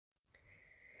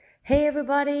Hey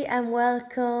everybody, and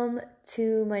welcome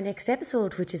to my next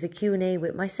episode, which is a Q&A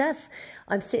with myself.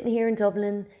 I'm sitting here in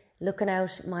Dublin looking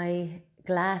out my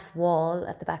glass wall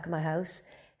at the back of my house,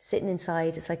 sitting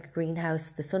inside. It's like a greenhouse.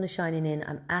 The sun is shining in.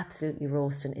 I'm absolutely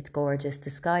roasting. It's gorgeous.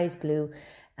 The sky is blue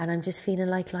and I'm just feeling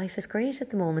like life is great at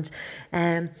the moment.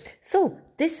 So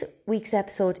this week's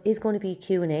episode is going to be a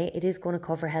Q&A. It is going to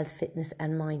cover health, fitness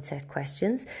and mindset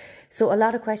questions. So a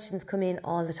lot of questions come in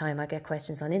all the time. I get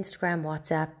questions on Instagram,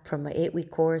 WhatsApp from my 8-week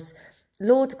course.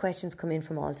 Loads of questions come in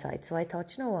from all sides. So I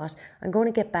thought, you know what, I'm going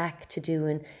to get back to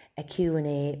doing a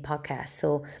Q&A podcast.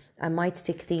 So I might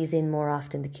stick these in more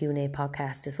often, the Q&A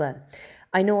podcast as well.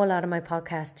 I know a lot of my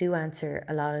podcasts do answer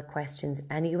a lot of questions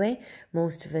anyway. All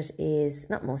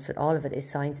of it is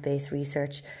science-based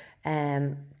research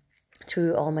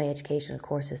through all my educational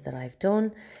courses that I've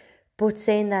done. But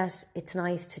saying that, it's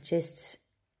nice to just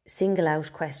single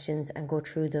out questions and go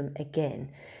through them again,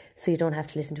 so you don't have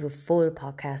to listen to a full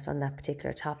podcast on that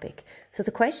particular topic. So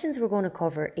the questions we're going to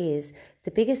cover is,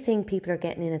 the biggest thing people are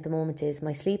getting in at the moment is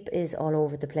my sleep is all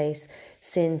over the place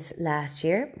since last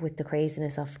year with the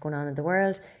craziness of going on in the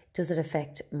world. Does it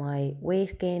affect my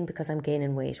weight gain? Because I'm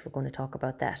gaining weight. We're going to talk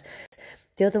about that.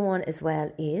 The other one as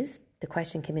well is, the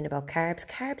question came in about carbs.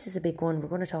 Carbs is a big one. We're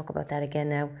going to talk about that again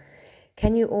now.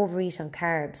 Can you overeat on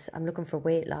carbs? I'm looking for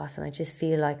weight loss and I just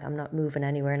feel like I'm not moving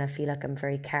anywhere and I feel like I'm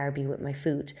very carby with my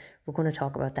food. We're going to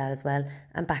talk about that as well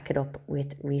and back it up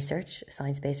with research,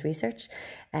 science-based research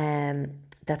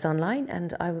that's online,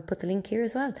 and I will put the link here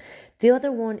as well. The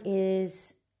other one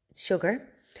is sugar.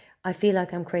 I feel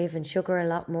like I'm craving sugar a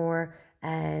lot more,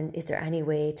 and is there any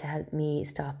way to help me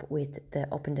stop with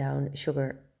the up and down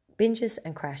sugar binges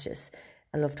and crashes?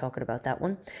 I love talking about that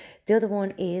one. The other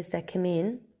one is that came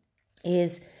in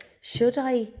is, should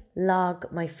I log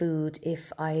my food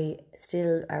if I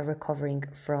still are recovering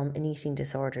from an eating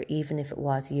disorder, even if it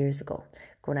was years ago?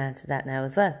 Going to answer that now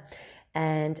as well.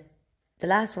 And the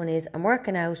last one is, I'm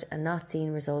working out and not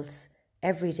seeing results.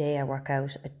 Every day I work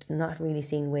out, I'm not really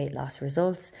seeing weight loss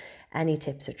results. Any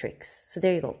tips or tricks? So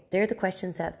there you go. They're the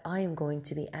questions that I am going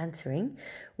to be answering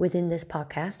within this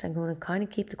podcast. I'm going to kind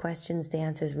of keep the questions, the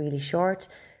answers really short,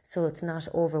 so it's not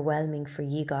overwhelming for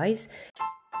you guys.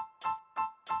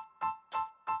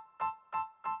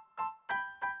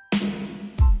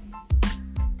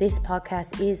 This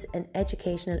podcast is an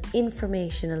educational,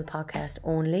 informational podcast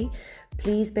only.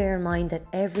 Please bear in mind that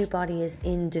everybody is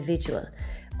individual.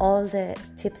 All the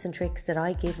tips and tricks that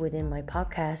I give within my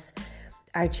podcasts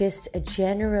are just a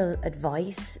general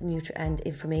advice and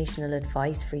informational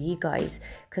advice for you guys,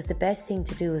 because the best thing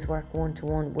to do is work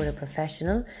one-to-one with a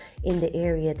professional in the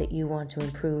area that you want to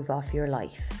improve off your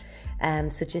life.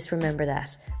 So just remember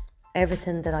that.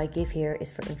 Everything that I give here is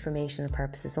for informational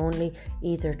purposes only,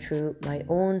 either through my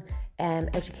own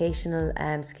educational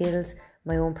skills,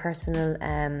 my own personal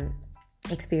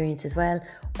experience as well,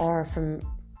 or from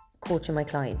coaching my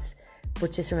clients.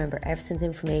 But just remember, everything's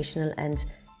informational, and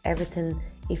everything,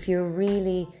 if you're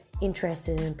really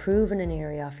interested in improving an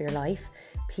area of your life,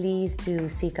 please do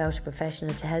seek out a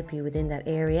professional to help you within that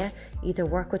area. Either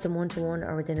work with them one-to-one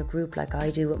or within a group like I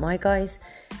do with my guys.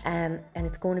 And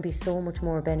it's going to be so much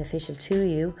more beneficial to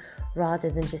you,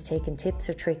 rather than just taking tips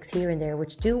or tricks here and there,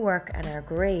 which do work and are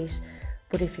great.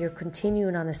 But if you're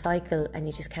continuing on a cycle and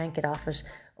you just can't get off it,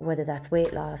 whether that's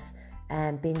weight loss,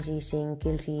 binge eating,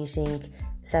 guilty eating,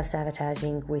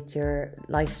 self-sabotaging with your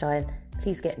lifestyle,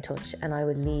 please get in touch and I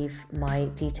will leave my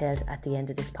details at the end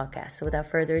of this podcast. So without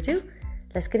further ado,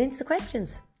 let's get into the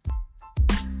questions.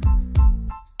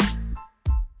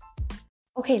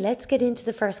 Okay, let's get into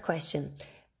the first question.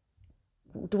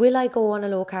 Will I go on a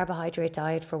low carbohydrate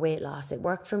diet for weight loss? It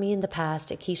worked for me in the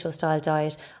past, a keto style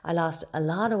diet. I lost a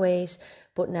lot of weight,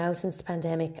 but now since the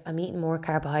pandemic, I'm eating more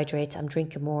carbohydrates, I'm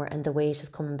drinking more, and the weight is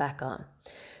coming back on.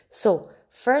 So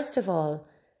first of all,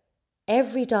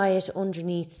 every diet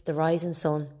underneath the rising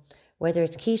sun, whether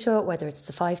it's keto, whether it's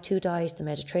the 5-2 diet, the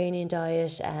Mediterranean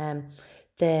diet,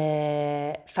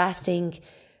 the fasting,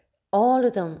 all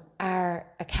of them are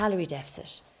a calorie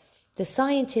deficit. The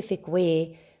scientific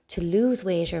way to lose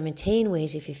weight or maintain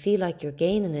weight, if you feel like you're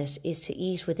gaining it, is to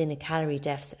eat within a calorie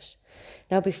deficit.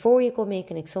 Now, before you go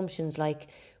making assumptions like,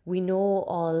 we know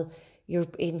all,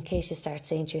 in case you start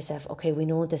saying to yourself, okay, we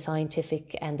know the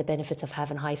scientific and the benefits of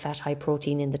having high fat, high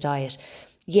protein in the diet.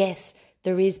 Yes,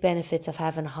 there is benefits of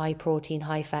having high protein,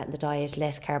 high fat in the diet,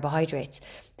 less carbohydrates.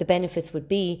 The benefits would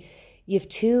be, you have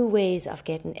two ways of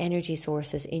getting energy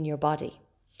sources in your body.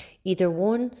 Either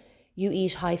one, you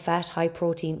eat high fat, high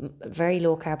protein, very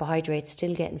low carbohydrates,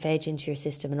 still getting veg into your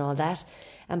system and all that.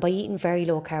 And by eating very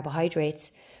low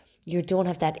carbohydrates, you don't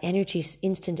have that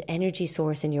instant energy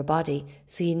source in your body,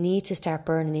 so you need to start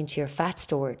burning into your fat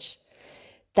storage.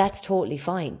 That's totally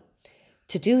fine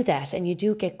to do that, and you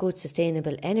do get good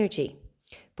sustainable energy.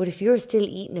 But if you're still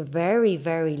eating a very,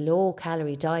 very low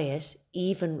calorie diet,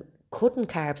 even cutting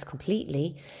carbs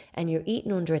completely, and you're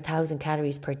eating under 1,000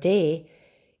 calories per day,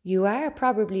 you are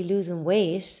probably losing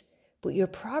weight, but you're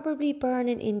probably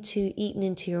eating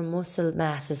into your muscle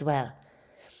mass as well.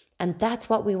 And that's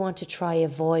what we want to try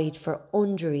avoid for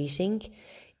under eating.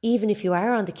 Even if you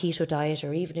are on the keto diet,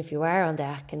 or even if you are on the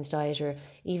Atkins diet, or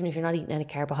even if you're not eating any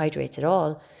carbohydrates at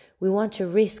all, we want to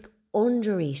risk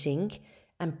under eating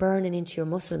and burning into your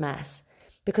muscle mass.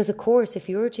 Because of course, if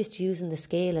you're just using the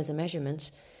scale as a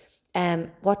measurement,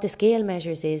 what the scale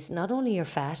measures is not only your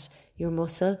fat, your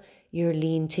muscle, your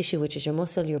lean tissue, which is your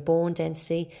muscle, your bone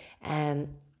density,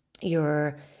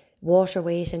 your water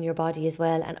weight in your body as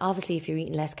well. And obviously, if you're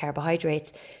eating less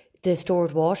carbohydrates, the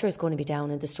stored water is going to be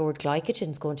down and the stored glycogen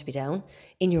is going to be down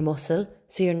in your muscle.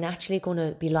 So you're naturally going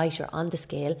to be lighter on the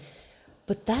scale.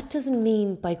 But that doesn't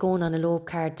mean by going on a low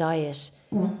carb diet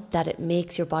that it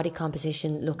makes your body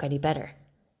composition look any better.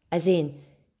 As in,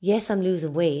 yes, I'm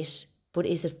losing weight, but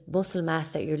is it muscle mass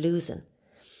that you're losing?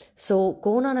 So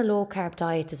going on a low carb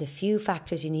diet, there's a few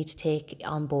factors you need to take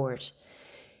on board.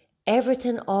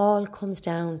 Everything all comes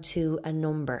down to a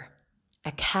number,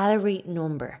 a calorie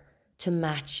number to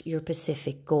match your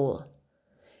specific goal.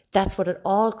 That's what it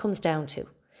all comes down to.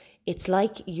 It's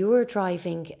like you're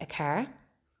driving a car.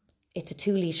 It's a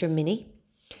 2-litre Mini.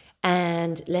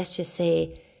 And let's just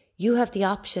say you have the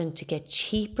option to get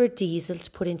cheaper diesel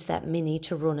to put into that Mini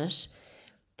to run it.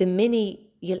 The Mini,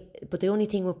 but the only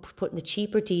thing with putting the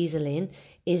cheaper diesel in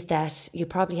is that you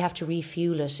probably have to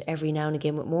refuel it every now and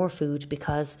again with more food,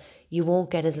 because you won't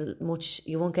get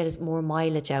as more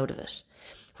mileage out of it.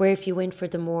 Where if you went for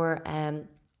the more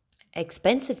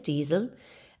expensive diesel,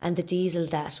 and the diesel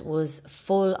that was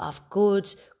full of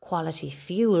good quality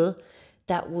fuel,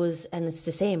 and it's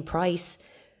the same price,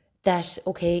 that,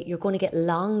 okay, you're going to get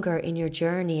longer in your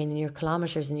journey and in your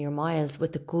kilometres and your miles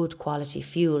with the good quality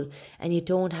fuel, and you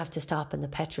don't have to stop in the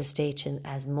petrol station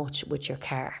as much with your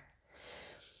car.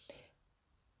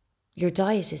 Your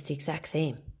diet is the exact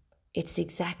same. It's the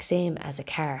exact same as a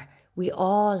car. We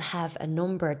all have a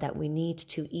number that we need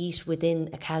to eat within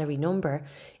a calorie number.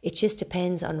 It just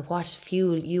depends on what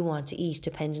fuel you want to eat,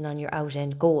 depending on your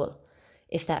out-end goal,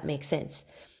 if that makes sense.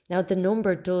 Now, the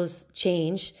number does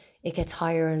change. It gets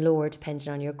higher and lower depending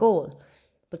on your goal.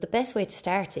 But the best way to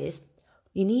start is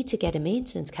you need to get a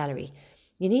maintenance calorie.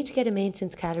 You need to get a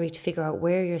maintenance calorie to figure out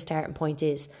where your starting point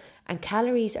is. And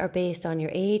calories are based on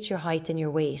your age, your height and your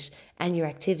weight and your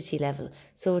activity level.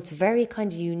 So it's very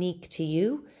kind of unique to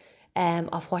you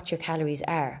of what your calories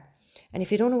are. And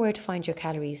if you don't know where to find your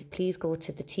calories, please go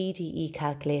to the TDE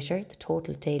calculator, the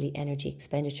Total Daily Energy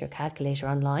Expenditure Calculator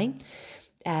online.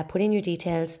 Put in your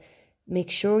details.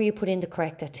 Make sure you put in the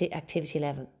correct activity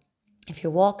level. If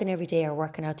you're walking every day or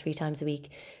working out 3 times a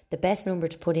week, the best number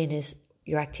to put in is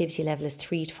your activity level is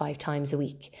 3 to 5 times a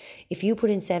week. If you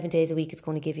put in 7 days a week, it's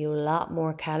going to give you a lot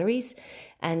more calories.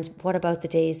 And what about the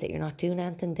days that you're not doing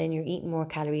anything? Then you're eating more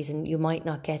calories and you might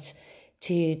not get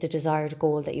to the desired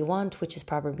goal that you want, which is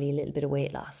probably a little bit of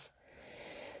weight loss.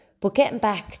 But getting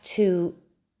back to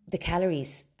the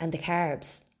calories and the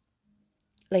carbs,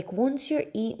 like once you're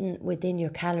eating within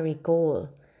your calorie goal,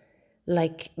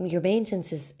 like your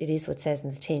maintenance it is what it says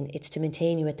in the tin, it's to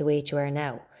maintain you at the weight you are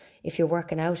now. If you're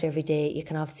working out every day, you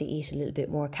can obviously eat a little bit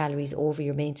more calories over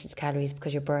your maintenance calories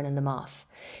because you're burning them off.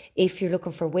 If you're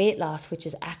looking for weight loss, which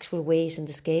is actual weight in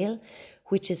the scale,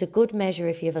 which is a good measure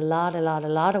if you have a lot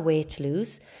of weight to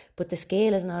lose, but the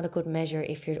scale is not a good measure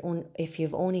if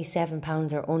you've only 7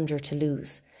 pounds or under to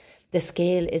lose. The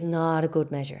scale is not a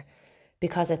good measure,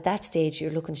 because at that stage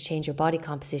you're looking to change your body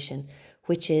composition,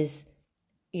 which is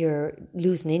you're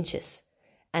losing inches.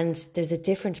 And there's a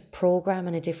different program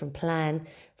and a different plan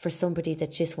for somebody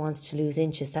that just wants to lose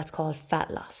inches. That's called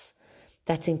fat loss.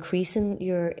 That's increasing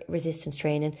your resistance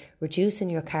training, reducing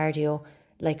your cardio,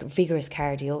 like vigorous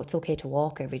cardio. It's okay to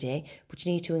walk every day, but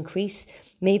you need to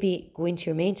maybe go into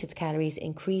your maintenance calories,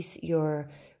 increase your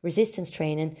resistance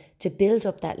training to build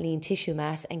up that lean tissue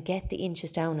mass and get the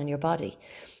inches down on your body.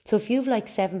 So if you've like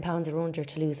 7 pounds or under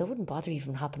to lose, I wouldn't bother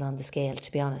even hopping on the scale,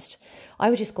 to be honest. I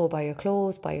would just go by your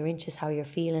clothes, by your inches, how you're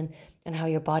feeling and how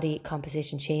your body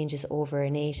composition changes over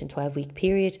an 8 and 12 week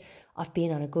period of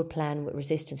being on a good plan with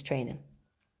resistance training.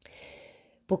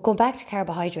 But going back to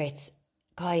carbohydrates,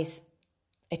 guys,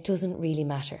 it doesn't really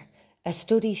matter. A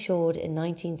study showed in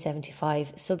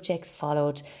 1975 subjects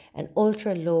followed an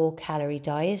ultra low calorie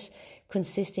diet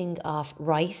consisting of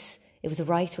rice It was a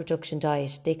rice reduction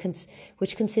diet,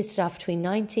 which consisted of between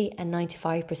 90 and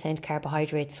 95%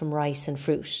 carbohydrates from rice and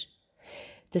fruit.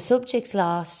 The subjects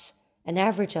lost an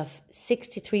average of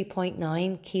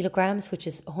 63.9 kilograms, which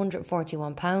is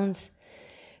 141 pounds.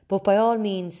 But by all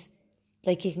means,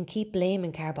 like, you can keep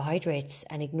blaming carbohydrates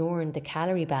and ignoring the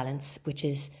calorie balance, which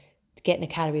is getting a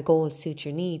calorie goal to suit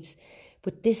your needs.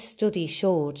 But this study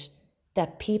showed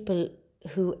that people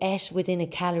who ate within a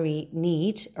calorie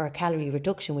need or a calorie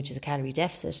reduction, which is a calorie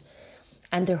deficit,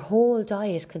 and their whole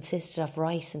diet consisted of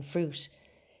rice and fruit,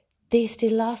 they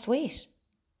still lost weight.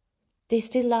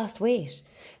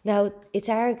 Now, it's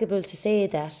arguable to say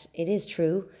that it is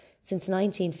true. Since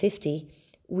 1950,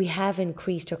 we have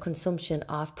increased our consumption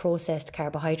of processed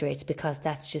carbohydrates because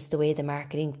that's just the way the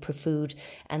marketing for food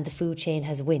and the food chain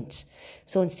has went.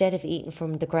 So instead of eating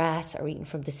from the grass or eating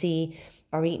from the sea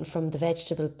or eating from the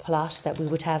vegetable plot that we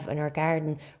would have in our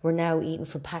garden, we're now eating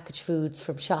from packaged foods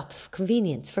from shops for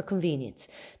convenience.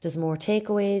 There's more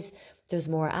takeaways, there's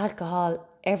more alcohol,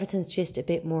 everything's just a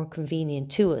bit more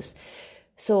convenient to us.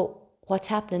 So what's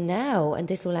happening now, and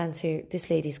this will answer this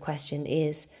lady's question,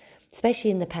 is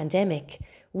especially in the pandemic,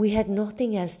 we had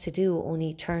nothing else to do,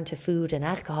 only turn to food and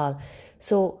alcohol.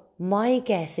 So my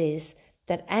guess is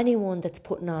that anyone that's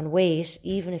putting on weight,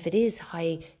 even if it is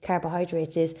high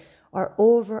carbohydrates, is our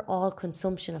overall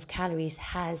consumption of calories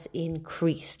has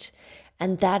increased.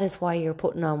 And that is why you're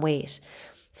putting on weight.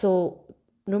 So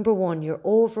number one, your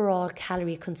overall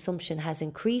calorie consumption has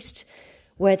increased,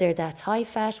 whether that's high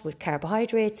fat with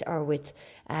carbohydrates or with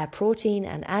protein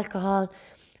and alcohol.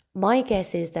 My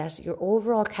guess is that your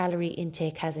overall calorie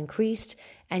intake has increased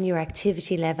and your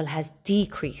activity level has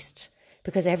decreased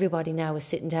because everybody now is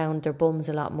sitting down their bums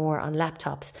a lot more on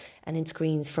laptops and in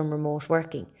screens from remote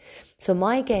working. So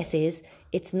my guess is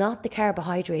it's not the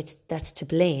carbohydrates that's to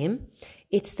blame.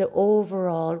 It's the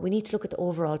overall, we need to look at the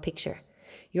overall picture.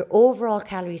 Your overall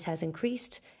calories has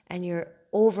increased and your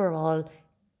overall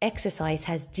exercise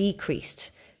has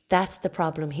decreased. That's the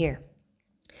problem here.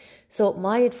 So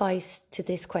my advice to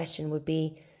this question would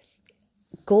be,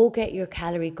 go get your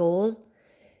calorie goal,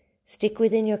 stick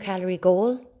within your calorie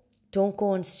goal. Don't go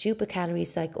on stupid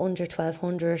calories like under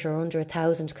 1200 or under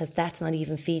 1000 because that's not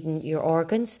even feeding your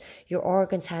organs. Your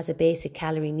organs has a basic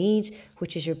calorie need,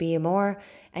 which is your BMR,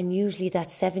 and usually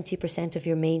that's 70% of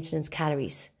your maintenance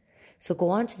calories. So go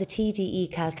on to the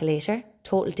TDE calculator,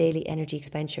 Total Daily Energy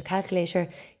Expenditure Calculator,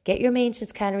 get your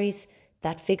maintenance calories.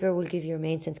 That figure will give you your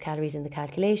maintenance calories in the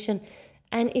calculation.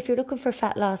 And if you're looking for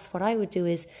fat loss, what I would do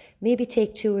is maybe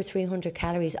take 200 or 300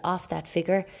 calories off that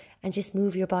figure and just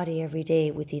move your body every day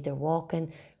with either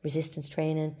walking, resistance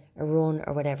training, a run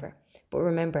or whatever. But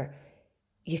remember,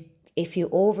 if you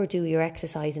overdo your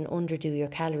exercise and underdo your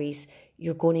calories,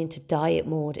 you're going into diet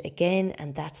mode again,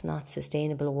 and that's not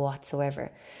sustainable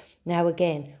whatsoever. Now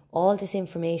again, all this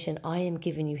information I am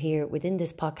giving you here within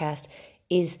this podcast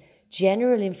is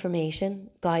general information,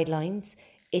 guidelines.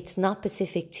 It's not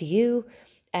specific to you,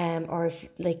 or if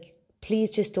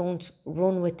please just don't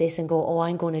run with this and go, oh,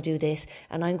 I'm going to do this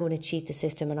and I'm going to cheat the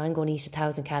system and I'm going to eat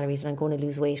 1,000 calories and I'm going to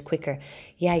lose weight quicker.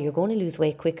 Yeah, you're going to lose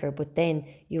weight quicker, but then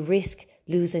you risk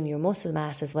losing your muscle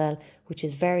mass as well, which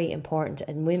is very important.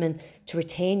 And women, to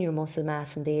retain your muscle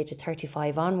mass from the age of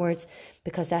 35 onwards,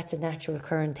 because that's a natural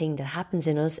occurring thing that happens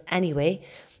in us anyway,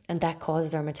 and that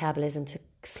causes our metabolism to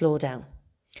slow down.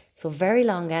 So very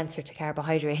long answer to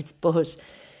carbohydrates, but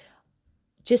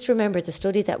just remember the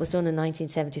study that was done in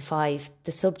 1975,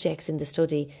 the subjects in the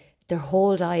study, their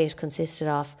whole diet consisted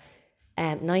of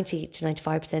 90 to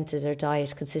 95% of their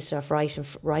diet consisted of rice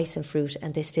and fruit,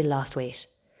 and they still lost weight.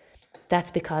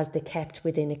 That's because they kept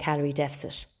within a calorie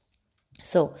deficit.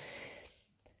 So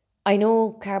I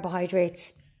know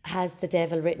carbohydrates has the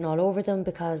devil written all over them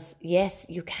because yes,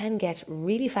 you can get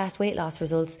really fast weight loss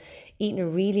results eating a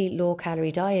really low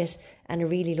calorie diet and a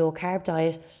really low carb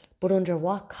diet, but under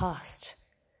what cost?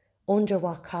 Under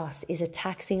what cost? Is it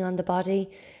taxing on the body?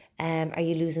 Are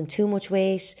you losing too much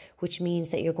weight, which means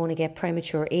that you're going to get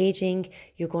premature aging,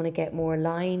 you're going to get more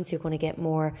lines, you're going to get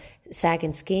more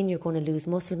sagging skin, you're going to lose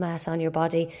muscle mass on your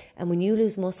body. And when you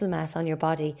lose muscle mass on your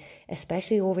body,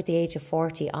 especially over the age of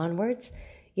 40 onwards,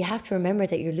 you have to remember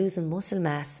that you're losing muscle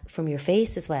mass from your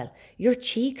face as well. Your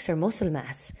cheeks are muscle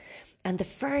mass. And the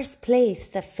first place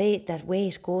that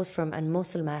weight goes from and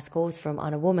muscle mass goes from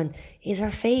on a woman is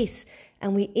her face.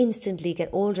 And we instantly get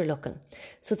older looking.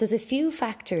 So there's a few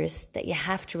factors that you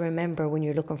have to remember when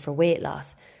you're looking for weight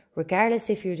loss. Regardless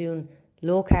if you're doing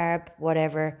low carb,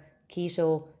 whatever,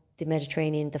 keto, the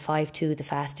Mediterranean, the 5-2, the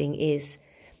fasting is,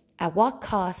 at what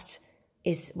cost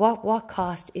is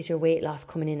your weight loss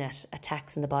coming in at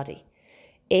taxing the body?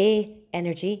 A,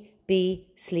 energy, B,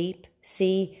 sleep,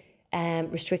 C,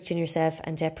 restricting yourself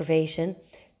and deprivation.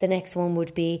 The next one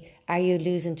would be, are you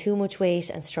losing too much weight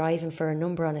and striving for a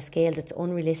number on a scale that's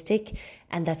unrealistic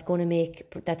and that's going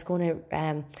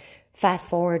to fast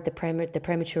forward the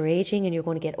premature aging, and you're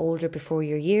going to get older before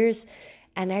your years?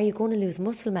 And are you going to lose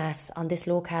muscle mass on this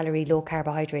low calorie, low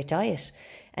carbohydrate diet?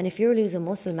 And if you're losing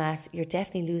muscle mass, you're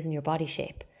definitely losing your body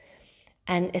shape.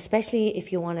 And especially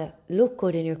if you want to look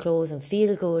good in your clothes and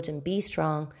feel good and be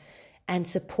strong and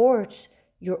support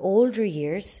your older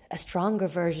years, a stronger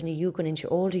version of you going into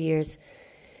your older years,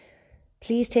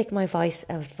 please take my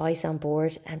advice on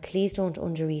board, and please don't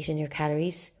undereat in your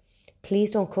calories.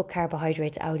 Please don't cut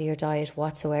carbohydrates out of your diet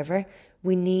whatsoever.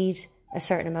 We need a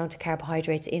certain amount of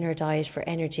carbohydrates in our diet for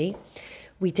energy.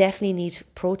 We definitely need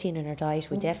protein in our diet.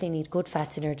 We definitely need good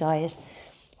fats in our diet.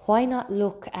 Why not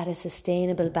look at a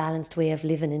sustainable, balanced way of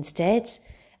living instead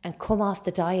and come off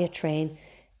the diet train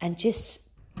and just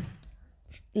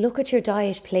look at your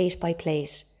diet plate by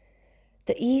plate?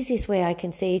 The easiest way I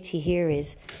can say to you here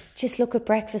is just look at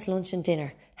breakfast, lunch and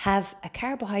dinner. Have a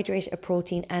carbohydrate, a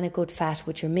protein and a good fat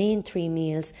with your main 3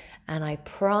 meals, and I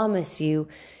promise you,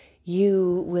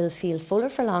 you will feel fuller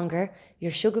for longer,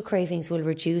 your sugar cravings will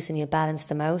reduce and you'll balance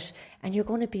them out, and you're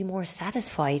going to be more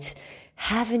satisfied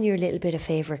having your little bit of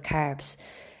favourite carbs.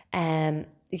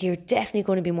 You're definitely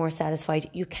going to be more satisfied.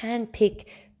 You can pick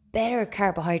better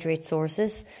carbohydrate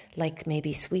sources, like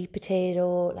maybe sweet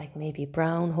potato, like maybe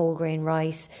brown whole grain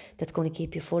rice, that's going to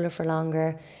keep you fuller for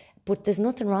longer. But there's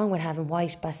nothing wrong with having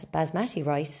white basmati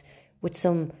rice with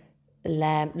some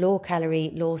low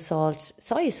calorie, low salt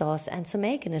soy sauce and some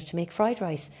egg in it to make fried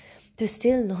rice. There's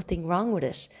still nothing wrong with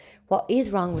it. What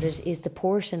is wrong with it is the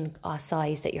portion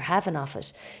size that you're having of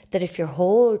it. That if your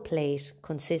whole plate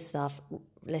consists of,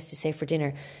 let's just say for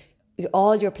dinner,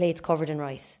 all your plate's covered in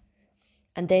rice,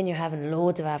 and then you're having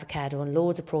loads of avocado and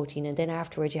loads of protein, and then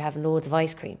afterwards you're having loads of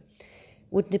ice cream.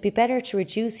 Wouldn't it be better to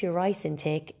reduce your rice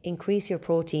intake, increase your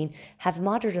protein, have a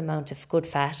moderate amount of good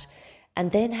fat,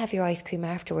 and then have your ice cream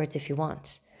afterwards if you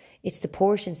want? It's the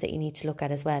portions that you need to look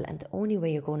at as well. And the only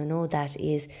way you're going to know that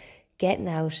is getting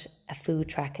out a food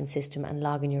tracking system and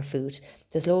logging your food.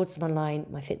 There's loads of them online,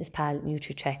 MyFitnessPal,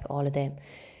 NutriCheck, all of them.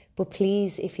 But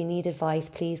please, if you need advice,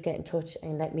 please get in touch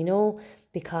and let me know,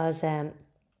 because I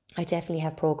definitely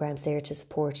have programs there to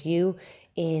support you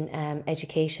in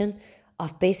education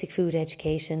of basic food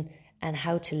education and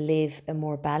how to live a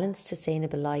more balanced,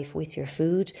 sustainable life with your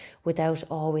food without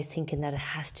always thinking that it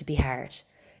has to be hard.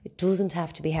 It doesn't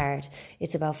have to be hard.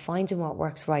 It's about finding what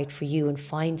works right for you and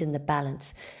finding the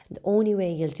balance. And the only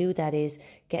way you'll do that is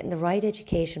getting the right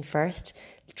education first,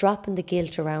 dropping the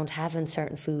guilt around having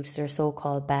certain foods that are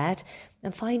so-called bad,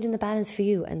 and finding the balance for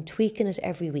you and tweaking it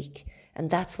every week. And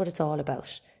that's what it's all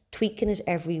about. Tweaking it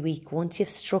every week. Once you've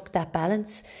struck that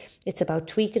balance, it's about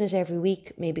tweaking it every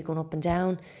week, maybe going up and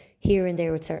down here and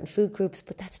there with certain food groups,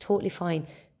 but that's totally fine.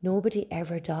 Nobody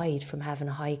ever died from having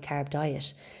a high carb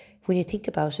diet. When you think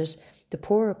about it, the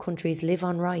poorer countries live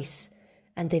on rice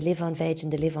and they live on veg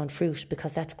and they live on fruit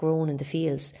because that's grown in the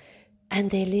fields,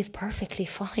 and they live perfectly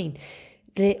fine.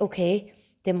 They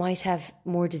might have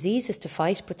more diseases to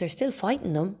fight, but they're still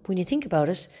fighting them when you think about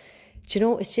it. Do you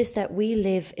know, it's just that we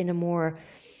live in a more,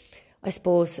 I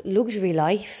suppose, luxury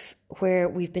life where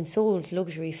we've been sold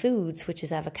luxury foods, which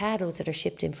is avocados that are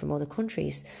shipped in from other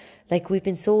countries. Like, we've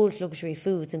been sold luxury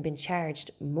foods and been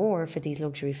charged more for these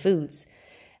luxury foods.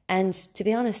 And to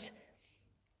be honest,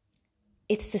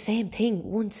 it's the same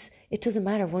thing. It doesn't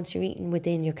matter once you're eating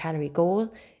within your calorie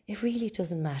goal. It really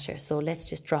doesn't matter. So let's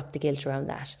just drop the guilt around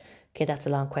that. Okay, that's a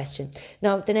long question.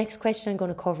 Now, the next question I'm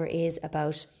going to cover is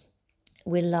about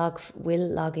will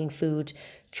logging food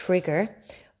trigger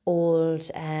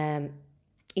old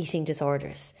eating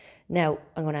disorders? Now,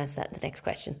 I'm going to answer that in the next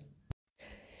question.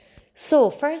 So,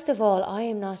 first of all, I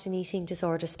am not an eating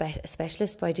disorder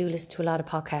specialist, but I do listen to a lot of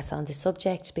podcasts on this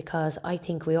subject because I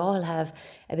think we all have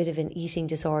a bit of an eating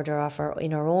disorder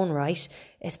in our own right,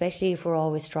 especially if we're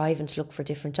always striving to look for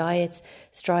different diets,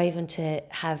 striving to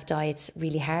have diets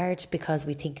really hard because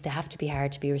we think they have to be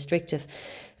hard to be restrictive.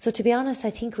 So, to be honest, I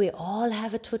think we all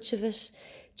have a touch of it.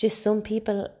 Just some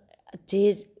people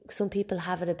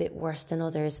have it a bit worse than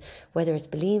others, whether it's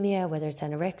bulimia, whether it's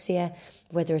anorexia,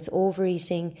 whether it's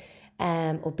overeating,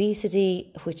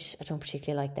 obesity, which I don't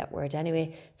particularly like that word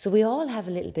anyway. So we all have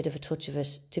a little bit of a touch of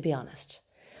it, to be honest.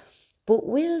 But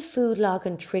will food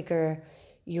logging trigger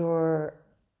your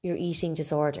eating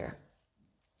disorder?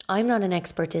 I'm not an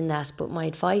expert in that, but my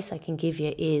advice I can give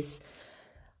you is,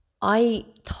 I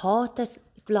thought that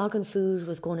logging food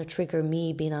was going to trigger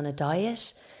me being on a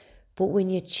diet, but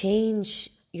when you change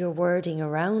your wording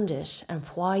around it and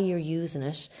why you're using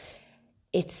it,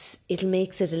 it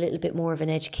makes it a little bit more of an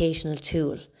educational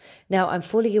tool. Now, I'm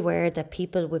fully aware that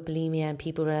people with bulimia and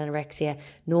people with anorexia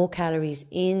know calories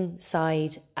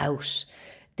inside out.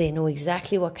 They know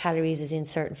exactly what calories is in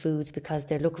certain foods because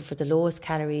they're looking for the lowest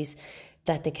calories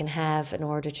that they can have in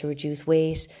order to reduce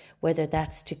weight, whether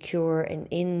that's to cure an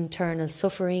internal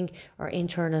suffering or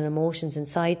internal emotions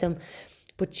inside them.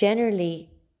 But generally,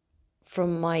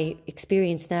 from my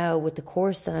experience now with the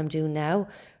course that I'm doing now,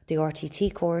 the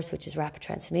RTT course, which is Rapid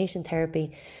Transformation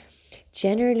Therapy,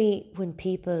 generally when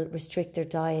people restrict their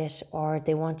diet or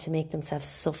they want to make themselves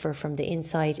suffer from the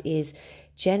inside, is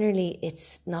generally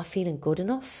it's not feeling good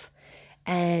enough.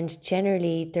 And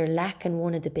generally they're lacking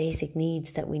one of the basic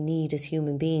needs that we need as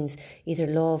human beings, either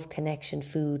love, connection,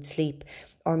 food, sleep,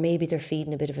 or maybe they're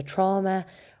feeding a bit of a trauma,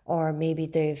 or maybe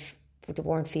they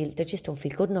just don't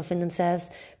feel good enough in themselves.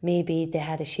 Maybe they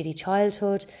had a shitty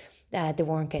childhood. They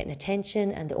weren't getting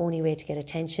attention, and the only way to get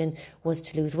attention was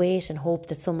to lose weight and hope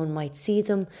that someone might see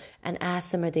them and ask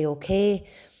them, are they okay?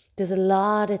 There's a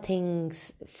lot of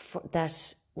things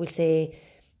that we'll say,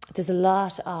 there's a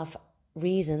lot of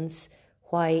reasons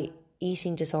why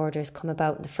eating disorders come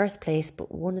about in the first place, but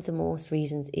one of the most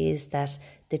reasons is that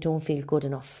they don't feel good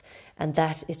enough. And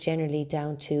that is generally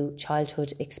down to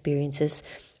childhood experiences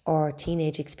or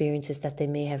teenage experiences that they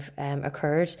may have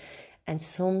occurred. And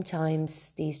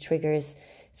sometimes these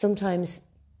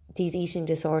eating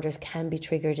disorders can be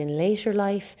triggered in later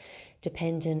life,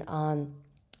 depending on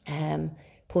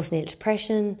postnatal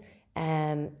depression,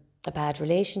 a bad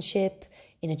relationship,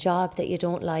 in a job that you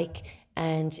don't like.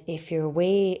 And if your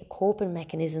coping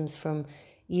mechanisms from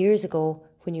years ago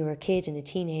when you were a kid and a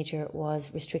teenager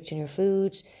was restricting your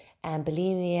food and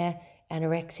bulimia,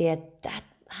 anorexia, that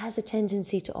has a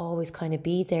tendency to always kind of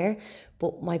be there.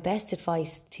 But my best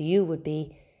advice to you would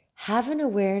be, have an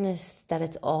awareness that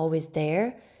it's always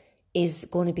there is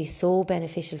going to be so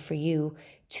beneficial for you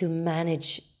to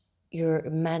manage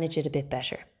it a bit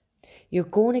better. You're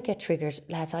going to get triggered.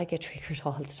 Lads, I get triggered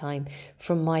all the time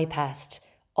from my past,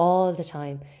 all the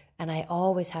time. And I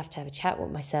always have to have a chat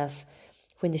with myself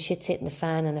when the shit's hitting the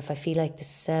fan, and if I feel like the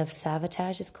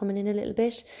self-sabotage is coming in a little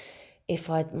bit.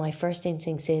 My first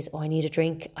instinct says, I need a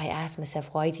drink, I ask myself,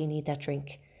 why do you need that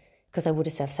drink? Because I would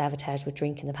have self-sabotaged with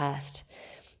drink in the past.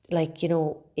 Like,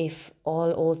 if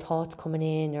all old thoughts coming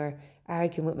in or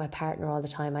arguing with my partner all the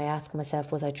time, I ask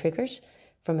myself, was I triggered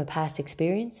from a past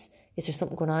experience? Is there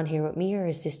something going on here with me, or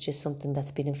is this just something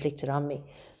that's been inflicted on me?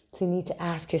 So you need to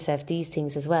ask yourself these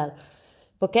things as well.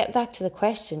 But getting back to the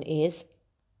question is,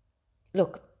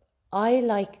 look, I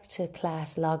like to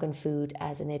class logging food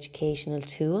as an educational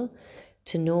tool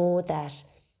to know that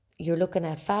you're looking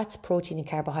at fats, protein and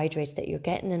carbohydrates, that you're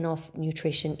getting enough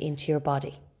nutrition into your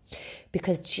body.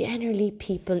 Because generally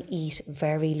people eat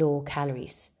very low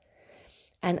calories.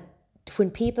 And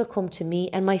when people come to me,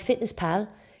 and MyFitnessPal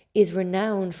is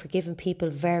renowned for giving people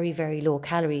very, very low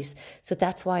calories. So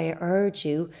that's why I urge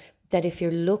you that if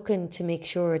you're looking to make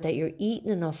sure that you're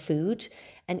eating enough food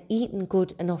and eating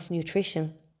good enough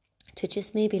nutrition, to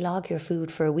just maybe log your food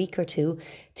for a week or two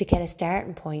to get a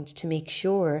starting point to make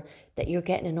sure that you're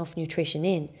getting enough nutrition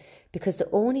in. Because the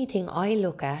only thing I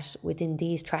look at within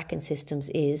these food tracking systems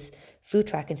is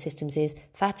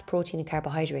fats, protein and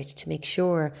carbohydrates, to make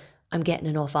sure I'm getting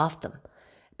enough of them.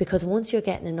 Because once you're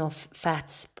getting enough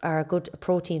fats, or good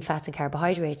protein, fats and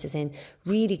carbohydrates, as in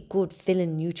really good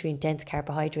filling nutrient dense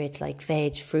carbohydrates like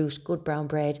veg, fruit, good brown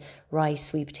bread, rice,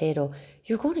 sweet potato,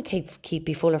 you're going to keep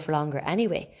be fuller for longer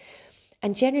anyway.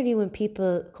 And generally when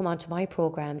people come onto my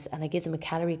programs and I give them a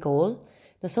calorie goal,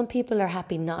 now some people are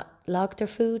happy not log their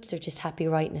food, they're just happy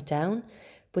writing it down.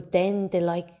 But then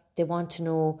they want to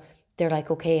know, they're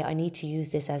like, okay, I need to use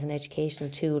this as an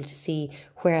educational tool to see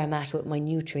where I'm at with my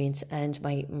nutrients and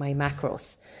my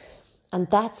macros. And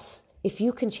that's, if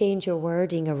you can change your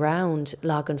wording around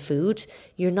logging food,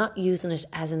 you're not using it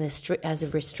as a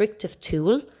restrictive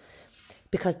tool,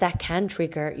 because that can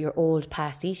trigger your old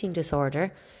past eating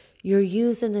disorder. You're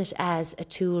using it as a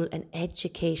tool, an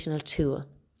educational tool.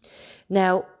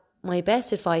 Now, my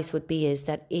best advice would be is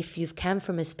that if you've come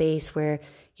from a space where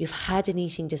you've had an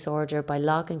eating disorder by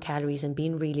logging calories and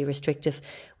being really restrictive,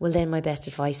 well then my best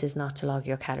advice is not to log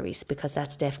your calories, because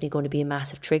that's definitely going to be a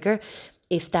massive trigger.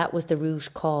 If that was the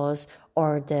root cause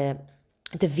or the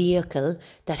vehicle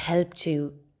that helped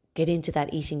you get into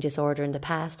that eating disorder in the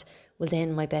past, well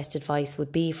then my best advice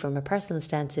would be, from a personal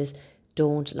stance, is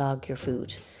don't log your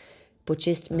food. but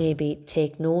just maybe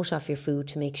take note of your food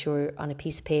to make sure on a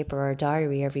piece of paper or a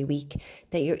diary every week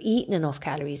that you're eating enough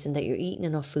calories and that you're eating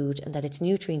enough food and that it's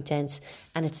nutrient dense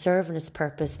and it's serving its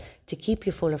purpose to keep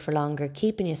you fuller for longer,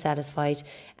 keeping you satisfied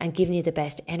and giving you the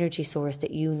best energy source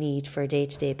that you need for a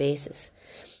day-to-day basis.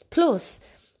 Plus,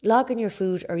 logging your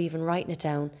food or even writing it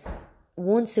down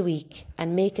once a week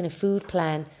and making a food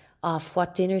plan of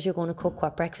what dinners you're going to cook,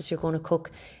 what breakfast you're going to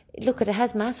cook. Look, it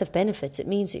has massive benefits. It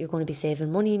means that you're going to be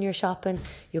saving money in your shopping.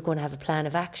 You're going to have a plan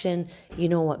of action. You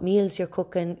know what meals you're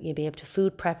cooking. You'll be able to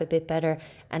food prep a bit better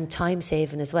and time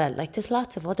saving as well. Like, there's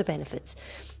lots of other benefits.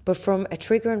 But from a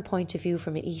triggering point of view,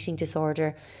 from an eating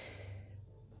disorder,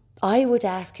 I would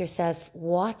ask yourself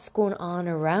what's going on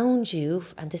around you.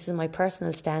 And this is my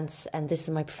personal stance and this is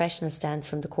my professional stance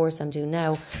from the course I'm doing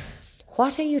now.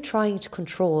 What are you trying to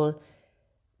control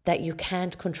that you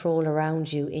can't control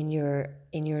around you in your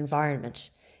environment?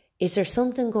 Is there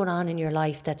something going on in your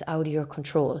life that's out of your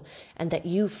control and that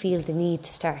you feel the need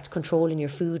to start controlling your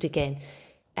food again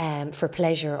for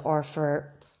pleasure or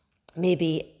for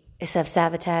maybe a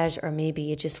self-sabotage, or maybe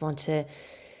you just want to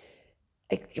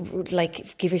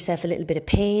like give yourself a little bit of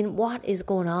pain? What is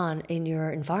going on in your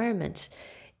environment?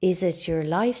 Is it your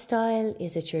lifestyle?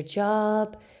 Is it your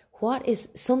job?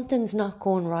 Something's not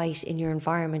going right in your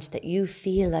environment that you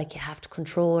feel like you have to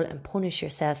control and punish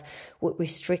yourself with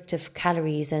restrictive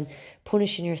calories and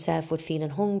punishing yourself with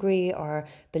feeling hungry or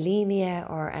bulimia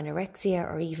or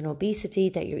anorexia or even obesity,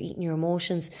 that you're eating your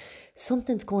emotions.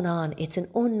 Something's going on. It's an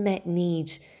unmet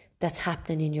need that's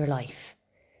happening in your life.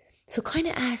 So kind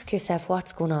of ask yourself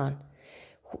what's going on.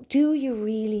 Do you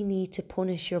really need to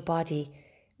punish your body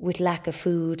with lack of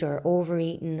food or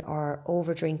overeating or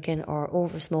over drinking or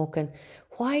over smoking?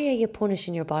 Why are you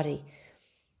punishing your body?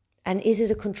 And is it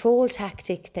a control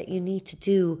tactic that you need to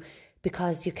do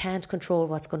because you can't control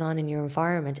what's going on in your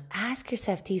environment? Ask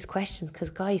yourself these questions,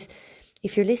 because guys,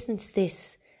 if you're listening to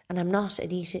this, and I'm not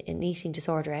an eating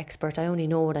disorder expert, I only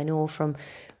know what I know from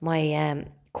my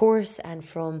course and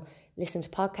from listening to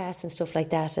podcasts and stuff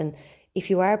like that. And if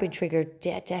you are being triggered,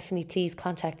 definitely please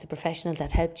contact the professional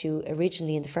that helped you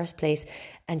originally in the first place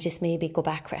and just maybe go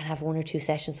back and have 1 or 2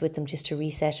 sessions with them just to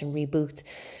reset and reboot.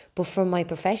 But from my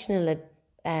professional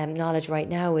knowledge right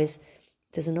now is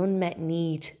there's an unmet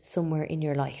need somewhere in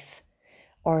your life,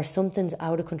 or something's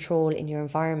out of control in your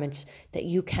environment that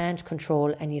you can't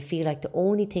control, and you feel like the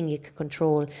only thing you can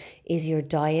control is your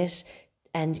diet,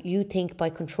 and you think by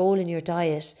controlling your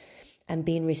diet and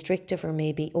being restrictive or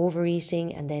maybe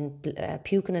overeating and then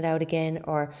puking it out again,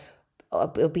 or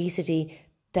obesity,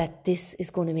 that this is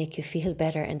going to make you feel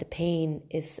better and the pain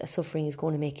suffering is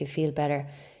going to make you feel better.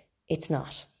 It's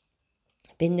not.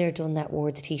 Been there, done that,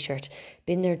 wore the t-shirt.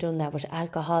 Been there, done that with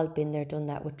alcohol. Been there, done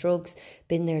that with drugs.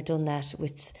 Been there, done that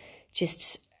with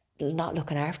just not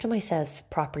looking after myself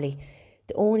properly.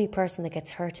 The only person that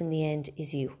gets hurt in the end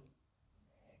is you.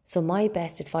 So my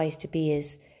best advice to be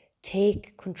is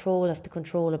take control of the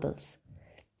controllables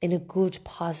in a good,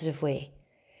 positive way.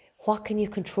 What can you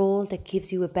control that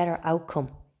gives you a better outcome?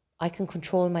 I can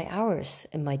control my hours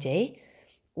in my day.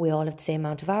 We all have the same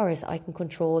amount of hours. I can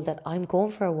control that I'm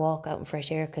going for a walk out in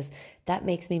fresh air because that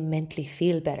makes me mentally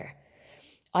feel better.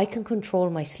 I can control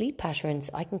my sleep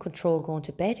patterns. I can control going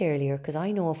to bed earlier because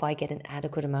I know if I get an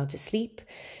adequate amount of sleep,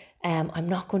 I'm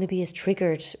not going to be as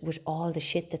triggered with all the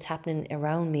shit that's happening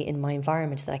around me in my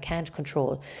environment that I can't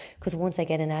control. Because once I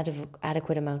get an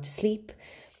adequate amount of sleep,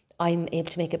 I'm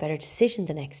able to make a better decision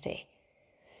the next day.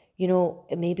 You know,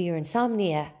 maybe you're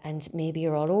insomnia and maybe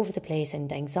you're all over the place and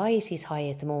the anxiety is high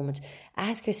at the moment.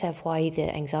 Ask yourself why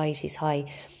the anxiety is high.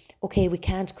 Okay, we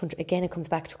can't, again, it comes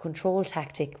back to control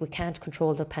tactic. We can't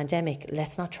control the pandemic.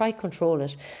 Let's not try control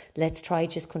it. Let's try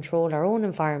just control our own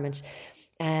environment.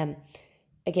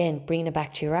 Again, bringing it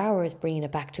back to your hours, bringing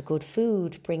it back to good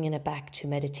food, bringing it back to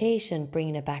meditation,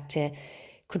 bringing it back to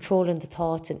controlling the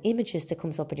thoughts and images that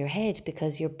comes up in your head,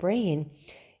 because your brain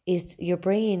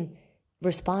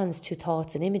responds to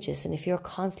thoughts and images. And if you're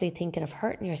constantly thinking of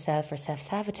hurting yourself or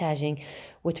self-sabotaging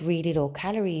with really low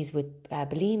calories, with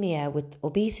bulimia, with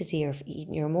obesity, or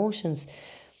eating your emotions,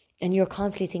 and you're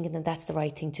constantly thinking that that's the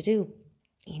right thing to do,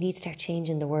 you need to start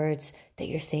changing the words that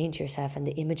you're saying to yourself and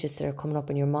the images that are coming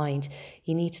up in your mind.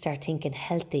 You need to start thinking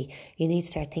healthy. You need to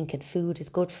start thinking food is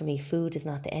good for me. Food is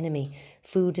not the enemy.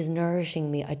 Food is nourishing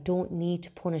me. I don't need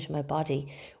to punish my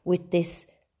body with this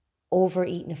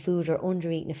overeating of food or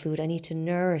undereating of food. I need to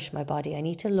nourish my body. I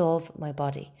need to love my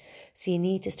body. So you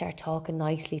need to start talking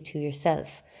nicely to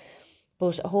yourself.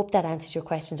 But I hope that answers your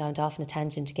question. I'm off on a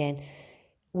tangent again.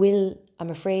 I'm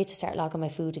afraid to start logging my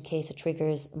food in case it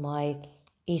triggers my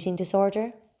eating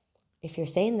disorder? If you're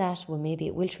saying that, well, maybe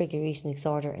it will trigger your eating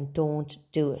disorder, and don't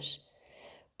do it.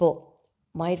 But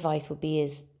my advice would be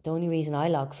is the only reason I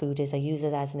log food is I use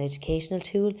it as an educational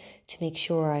tool to make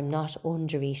sure I'm not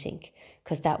under eating,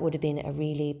 because that would have been a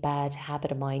really bad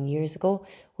habit of mine years ago,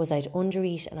 was I'd under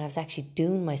eat and I was actually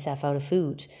doing myself out of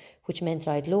food, which meant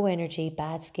that I had low energy,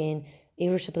 bad skin,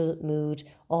 irritable mood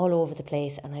all over the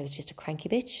place, and I was just a cranky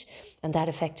bitch, and that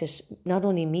affected not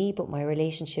only me but my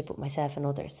relationship with myself and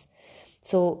others.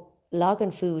 So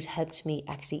logging food helped me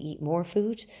actually eat more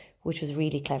food, which was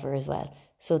really clever as well.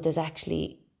 So there's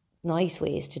actually nice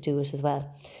ways to do it as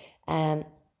well.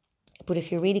 But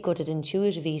if you're really good at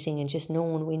intuitive eating and just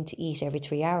knowing when to eat every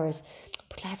 3 hours,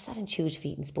 but lads, that intuitive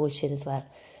eating is bullshit as well.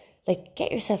 Like,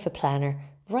 get yourself a planner,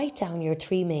 write down your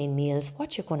 3 main meals,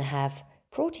 what you're going to have,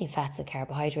 protein, fats and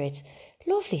carbohydrates,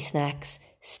 lovely snacks.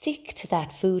 Stick to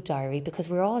that food diary, because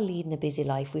we're all leading a busy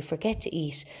life. We forget to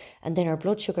eat, and then our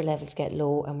blood sugar levels get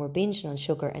low and we're binging on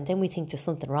sugar, and then we think there's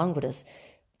something wrong with us.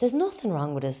 There's nothing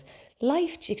wrong with us.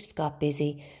 Life just got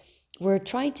busy. We're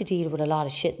trying to deal with a lot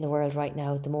of shit in the world right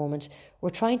now at the moment.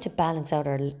 We're trying to balance out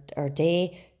our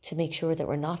day to make sure that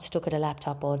we're not stuck at a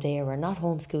laptop all day, or we're not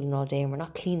homeschooling all day, and we're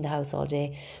not cleaning the house all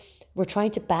day. We're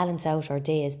trying to balance out our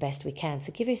day as best we can.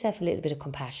 So give yourself a little bit of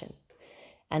compassion,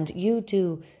 and you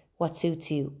do what suits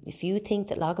you. If you think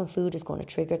that logging food is going to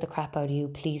trigger the crap out of you,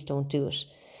 please don't do it.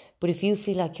 But if you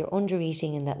feel like you're under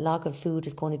eating and that logging food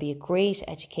is going to be a great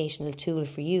educational tool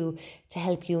for you to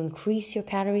help you increase your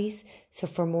calories, so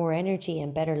for more energy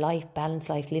and better life, balanced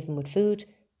life living with food,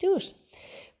 do it.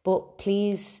 But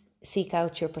please seek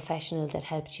out your professional that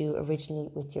helped you originally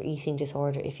with your eating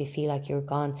disorder if you feel like you're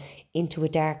gone into a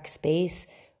dark space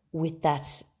with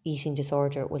that eating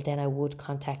disorder. Well, then I would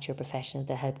contact your professional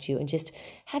that helped you and just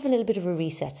have a little bit of a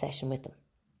reset session with them.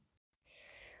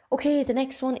 Okay, the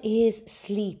next one is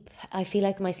sleep. I feel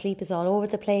like my sleep is all over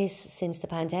the place since the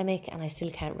pandemic, and I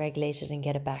still can't regulate it and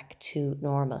get it back to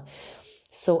normal.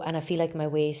 So, and I feel like my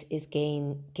weight is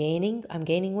gaining. I'm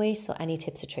gaining weight. So any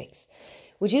tips or tricks?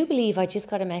 Would you believe I just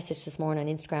got a message this morning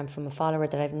on Instagram from a follower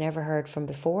that I've never heard from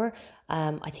before?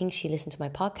 I think she listened to my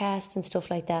podcast and stuff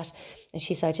like that. And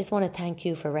she said, I just want to thank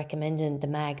you for recommending the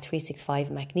MAG 365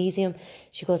 magnesium.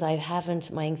 She goes,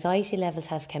 my anxiety levels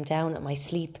have come down and my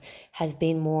sleep has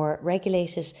been more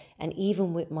regulated. And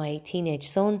even with my teenage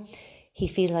son, he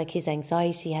feels like his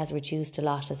anxiety has reduced a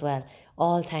lot as well.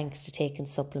 All thanks to taking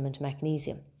supplement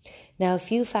magnesium. Now, a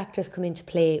few factors come into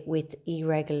play with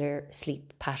irregular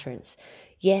sleep patterns.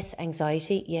 Yes,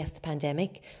 anxiety. Yes, the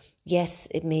pandemic. Yes,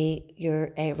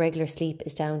 your regular sleep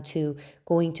is down to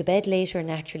going to bed later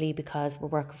naturally because we're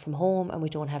working from home and we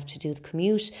don't have to do the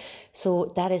commute.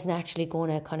 So that is naturally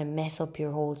going to kind of mess up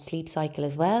your whole sleep cycle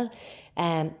as well.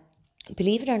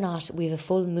 Believe it or not, we have a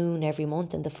full moon every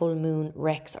month, and the full moon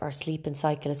wrecks our sleeping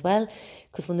cycle as well,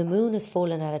 because when the moon is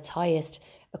full and at its highest,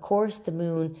 of course the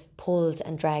moon pulls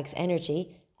and drags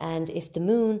energy, and if the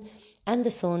moon and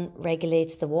the sun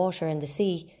regulates the water and the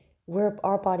sea,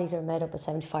 our bodies are made up of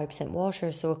 75%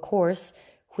 water, so of course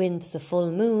when there's a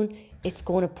full moon, it's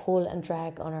going to pull and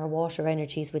drag on our water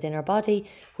energies within our body,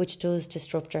 which does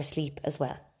disrupt our sleep as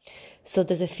well. So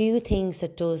there's a few things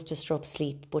that does disrupt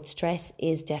sleep, but stress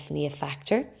is definitely a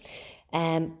factor.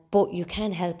 But you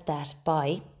can help that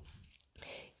by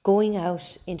going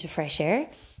out into fresh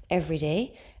air every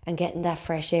day and getting that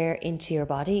fresh air into your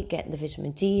body, getting the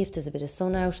vitamin D if there's a bit of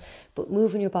sun out, but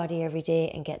moving your body every day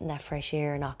and getting that fresh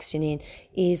air and oxygen in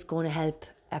is going to help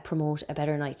promote a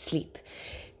better night's sleep.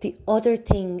 The other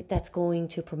thing that's going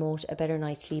to promote a better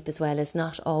night's sleep as well is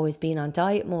not always being on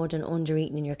diet mode and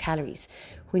under-eating in your calories.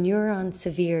 When you're on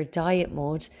severe diet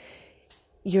mode,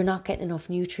 you're not getting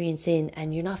enough nutrients in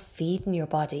and you're not feeding your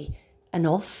body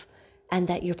enough, and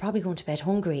that you're probably going to bed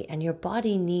hungry, and your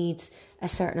body needs a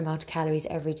certain amount of calories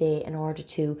every day in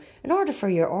order for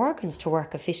your organs to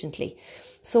work efficiently.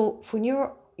 So when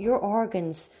your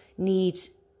organs need,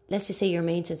 let's just say your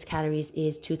maintenance calories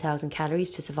is 2,000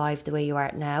 calories to survive the way you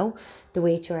are now, the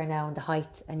weight you are now and the height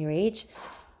and your age,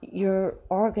 your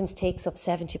organs takes up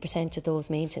 70% of those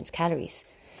maintenance calories.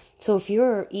 So if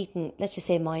you're eating, let's just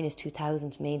say mine is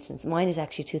 2,000 maintenance, mine is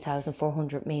actually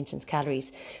 2,400 maintenance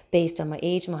calories based on my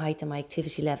age, my height and my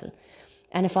activity level.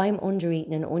 And if I'm under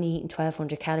eating and only eating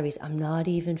 1,200 calories, I'm not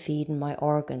even feeding my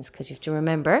organs, because you have to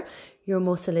remember your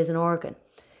muscle is an organ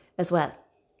as well.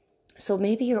 So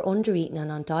maybe you're under eating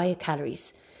and on diet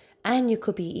calories, and you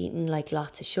could be eating like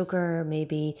lots of sugar,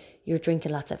 maybe you're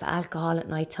drinking lots of alcohol at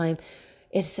night time.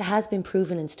 It has been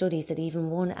proven in studies that even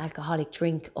one alcoholic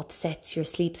drink upsets your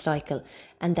sleep cycle,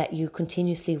 and that you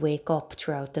continuously wake up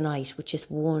throughout the night with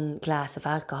just one glass of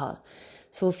alcohol.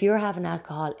 So if you're having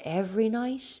alcohol every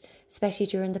night, especially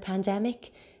during the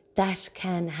pandemic, that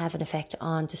can have an effect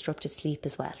on disrupted sleep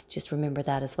as well. Just remember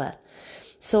that as well.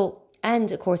 So,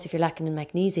 and of course, if you're lacking in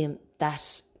magnesium,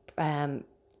 that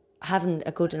having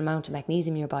a good amount of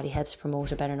magnesium in your body helps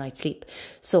promote a better night's sleep.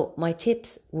 So my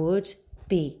tips would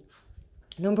be,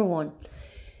 number one,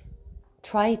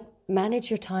 try manage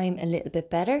your time a little bit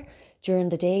better during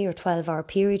the day, your 12-hour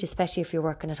period, especially if you're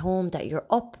working at home, that you're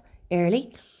up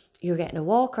early, you're getting a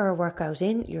walk or a workout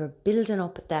in, you're building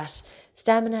up that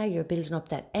stamina, you're building up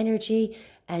that energy,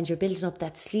 and you're building up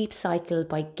that sleep cycle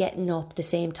by getting up the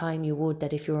same time you would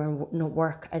that if you were in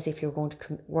work, as if you're going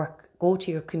to go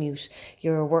to your commute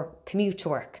to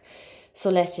work. So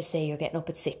let's just say you're getting up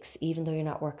at 6, even though you're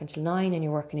not working till 9 and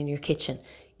you're working in your kitchen.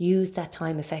 Use that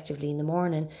time effectively in the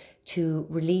morning to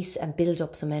release and build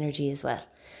up some energy as well.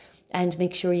 And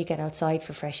make sure you get outside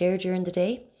for fresh air during the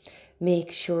day.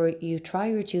 Make sure you try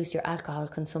to reduce your alcohol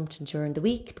consumption during the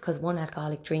week, because one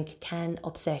alcoholic drink can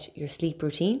upset your sleep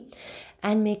routine.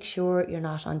 And make sure you're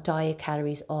not on diet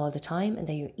calories all the time and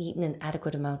that you're eating an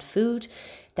adequate amount of food,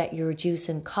 that you're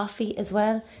reducing coffee as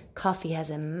well. Coffee has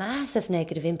a massive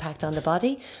negative impact on the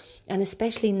body. And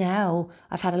especially now,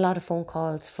 I've had a lot of phone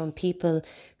calls from people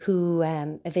who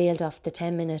availed of the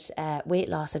 10-minute weight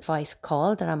loss advice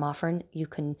call that I'm offering. You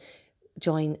can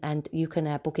join and you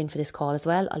can book in for this call as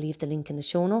well. I'll leave the link in the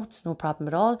show notes, no problem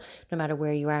at all, no matter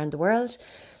where you are in the world.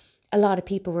 A lot of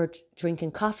people were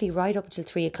drinking coffee right up until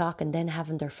 3 o'clock and then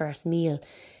having their first meal.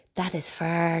 That is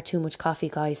far too much coffee,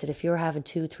 guys. That if you're having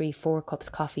 2, 3, 4 cups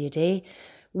of coffee a day,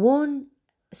 one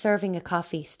serving of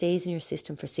coffee stays in your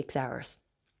system for 6 hours.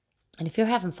 And if you're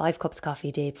having 5 cups of coffee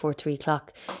a day before 3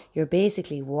 o'clock, you're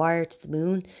basically wired to the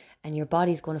moon, and your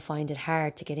body's going to find it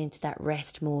hard to get into that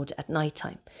rest mode at night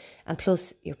time. And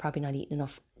plus, you're probably not eating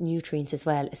enough nutrients as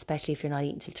well, especially if you're not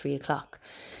eating till 3 o'clock.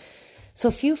 So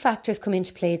a few factors come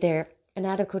into play there. An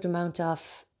adequate amount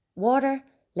of water,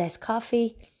 less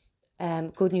coffee,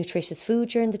 good nutritious food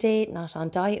during the day, not on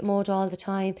diet mode all the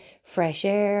time, fresh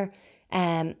air,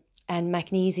 and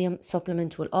magnesium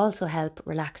supplement will also help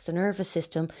relax the nervous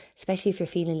system, especially if you're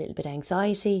feeling a little bit of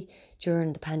anxiety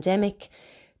during the pandemic.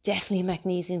 Definitely a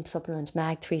magnesium supplement,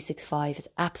 Mag 365, is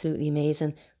absolutely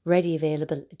amazing. Ready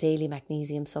available, daily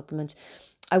magnesium supplement.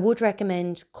 I would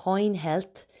recommend Coin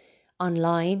Health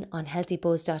online on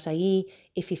healthybuzz.ie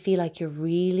if you feel like you're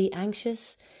really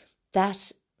anxious.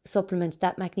 That supplement,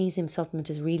 that magnesium supplement,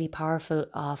 is really powerful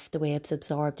of the way it's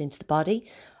absorbed into the body.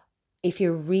 If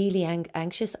you're really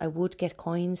anxious, I would get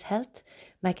Coins Health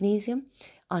Magnesium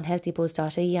on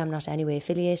healthybuzz.ie. I'm not anyway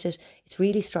affiliated. It's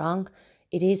really strong.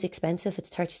 It is expensive. It's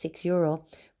 €36,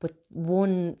 but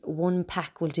one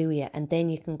pack will do you, and then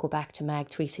you can go back to Mag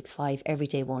 365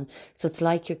 everyday one. So it's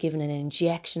like you're given an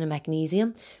injection of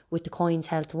magnesium with the Coins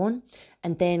Health one,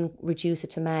 and then reduce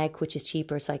it to Mag, which is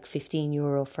cheaper. It's like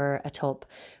 €15 for a tub.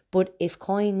 But if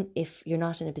you're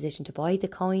not in a position to buy the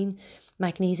Coin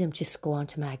Magnesium, just go on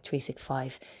to Mag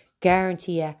 365.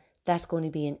 Guarantee you that's going to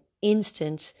be an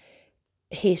instant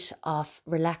hit of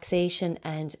relaxation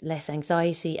and less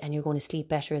anxiety, and you're going to sleep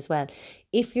better as well.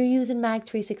 If you're using Mag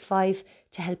 365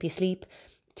 to help you sleep,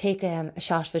 take a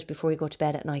shot of it before you go to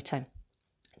bed at night time.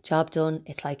 Job done.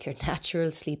 It's like your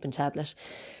natural sleeping tablet.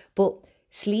 But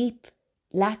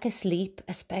lack of sleep,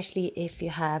 especially if you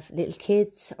have little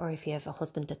kids or if you have a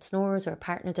husband that snores or a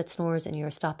partner that snores and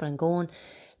you're stopping and going,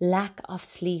 lack of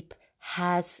sleep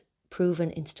has proven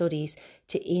in studies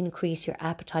to increase your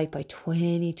appetite by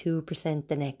 22%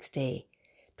 the next day.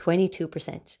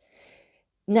 22%.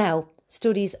 Now,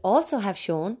 studies also have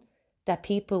shown that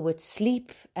people with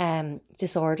sleep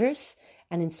disorders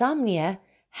and insomnia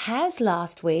has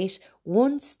lost weight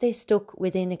once they stuck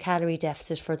within a calorie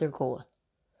deficit for their goal.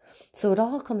 So it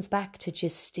all comes back to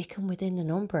just sticking within a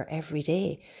number every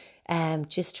day,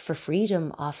 just for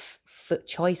freedom of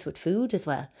choice with food as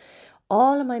well.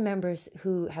 All of my members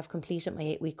who have completed my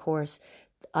 8-week course,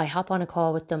 I hop on a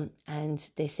call with them and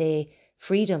they say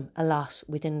freedom a lot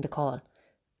within the call.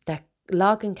 That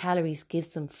logging calories gives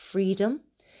them freedom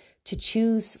to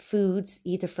choose foods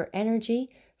either for energy,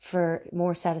 for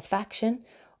more satisfaction,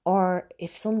 or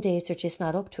if some days they're just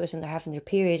not up to it and they're having their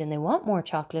period and they want more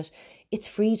chocolate, it's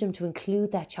freedom to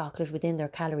include that chocolate within their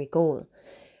calorie goal.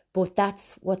 But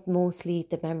that's what mostly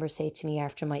the members say to me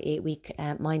after my 8-week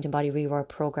Mind and Body Rewire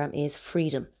program is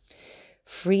freedom.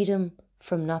 Freedom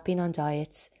from not being on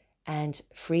diets, and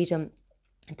freedom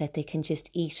that they can just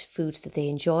eat foods that they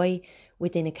enjoy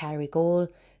within a calorie goal,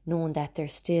 knowing that they're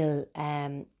still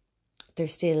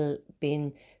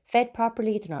being fed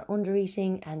properly, they're not under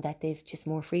eating, and that they've just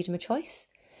more freedom of choice.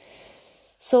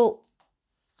 So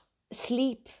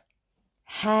sleep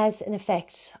has an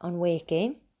effect on weight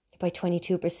gain, by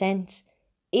 22%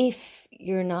 if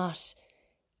you're not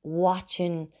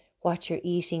watching what you're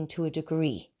eating to a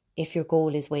degree, if your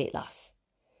goal is weight loss.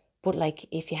 But like,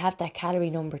 if you have that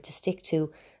calorie number to stick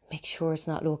to, make sure it's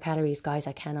not low calories, guys.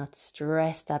 I cannot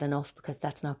stress that enough, because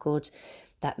that's not good.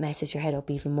 That messes your head up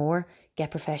even more.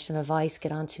 Get professional advice,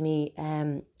 get on to me.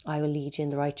 I will lead you in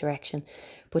the right direction.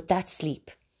 But that's sleep.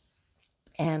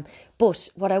 But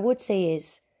what I would say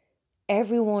is,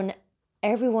 everyone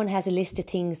has a list of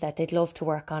things that they'd love to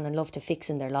work on and love to fix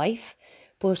in their life.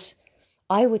 But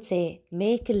I would say,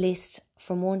 make a list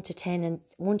from 1 to 10 and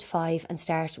 1 to 5 and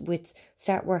start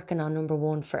working on number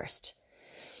 1 first.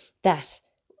 That,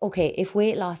 okay, if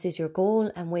weight loss is your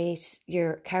goal and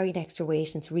you're carrying extra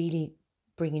weight and it's really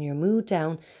bringing your mood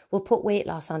down, we'll put weight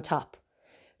loss on top.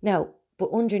 Now,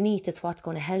 but underneath, it's what's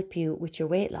going to help you with your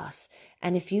weight loss.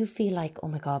 And if you feel like, oh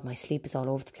my God, my sleep is all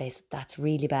over the place, that's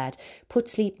really bad, put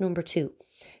sleep number 2.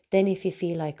 Then if you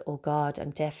feel like, oh God,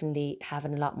 I'm definitely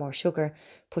having a lot more sugar,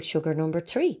 put sugar number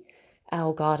 3.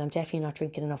 Oh God, I'm definitely not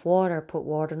drinking enough water, put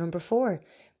water number 4.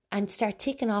 And start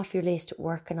ticking off your list,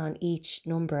 working on each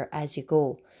number as you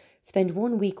go. Spend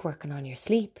 1 week working on your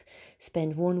sleep.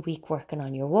 Spend 1 week working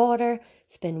on your water.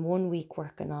 Spend 1 week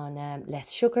working on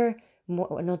less sugar.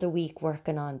 Another week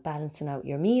working on balancing out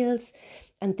your meals.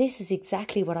 And this is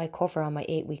exactly what I cover on my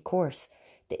 8-week course.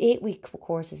 The 8-week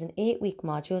course is an 8-week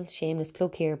module. Shameless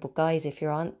plug here, but guys, if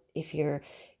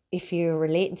you're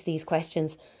relating to these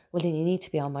questions, well, then you need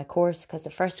to be on my course, because the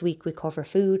first week we cover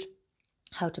food,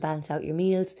 how to balance out your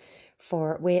meals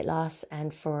for weight loss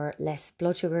and for less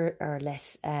blood sugar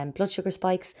blood sugar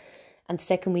spikes. And the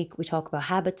second week we talk about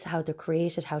habits, how they're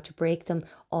created, how to break them,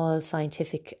 all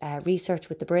scientific research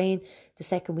with the brain. The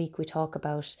second week we talk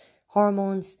about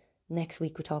hormones. Next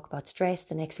week we talk about stress.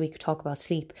 The next week we talk about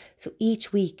sleep. So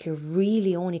each week you're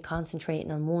really only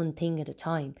concentrating on one thing at a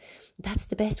time. That's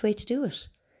the best way to do it,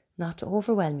 not to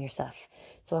overwhelm yourself.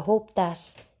 So I hope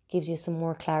that gives you some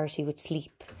more clarity with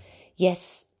sleep.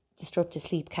 Yes, disrupted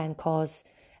sleep can cause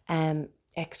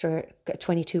extra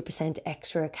 22%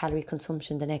 extra calorie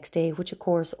consumption the next day, which of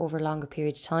course over a longer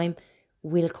period of time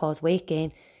will cause weight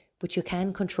gain, but you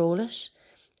can control it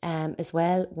as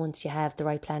well once you have the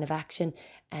right plan of action,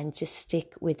 and just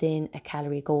stick within a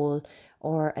calorie goal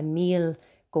or a meal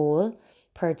goal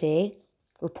per day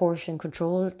with portion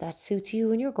control that suits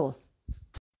you and your goal.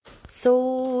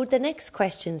 So the next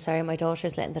question, sorry, my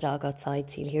daughter's letting the dog outside,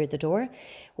 so you'll hear the door.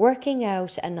 Working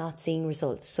out and not seeing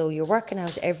results. So you're working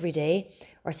out every day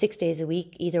or 6 days a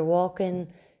week, either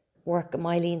walking, work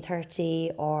Mylean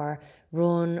 30 or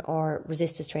run or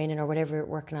resistance training or whatever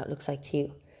working out looks like to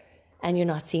you, and you're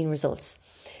not seeing results.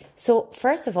 So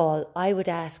first of all, I would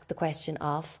ask the question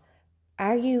of,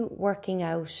 are you working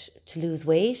out to lose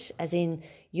weight, as in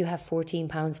you have 14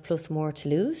 pounds plus more to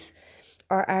lose?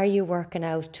 Or are you working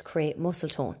out to create muscle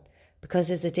tone? Because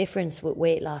there's a difference with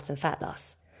weight loss and fat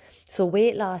loss. So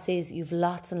weight loss is you've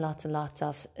lots and lots and lots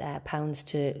of pounds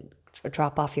to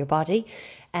drop off your body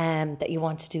that you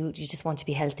want to do. You just want to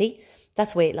be healthy.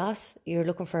 That's weight loss. You're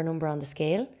looking for a number on the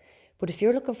scale. But if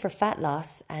you're looking for fat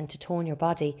loss and to tone your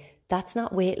body, that's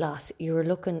not weight loss. You're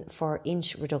looking for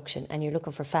inch reduction and you're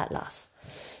looking for fat loss.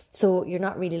 So you're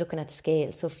not really looking at the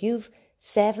scale. So if you've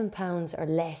 7 pounds or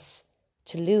less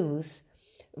to lose,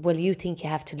 well, you think you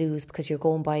have to lose because you're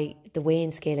going by the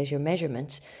weighing scale as your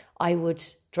measurement, I would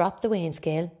drop the weighing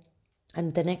scale.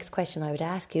 And the next question I would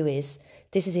ask you is,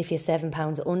 this is if you have 7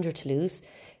 pounds under to lose,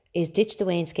 is ditch the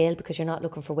weighing scale, because you're not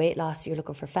looking for weight loss, you're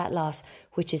looking for fat loss,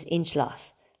 which is inch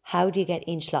loss. How do you get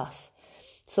inch loss?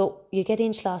 So you get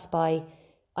inch loss by,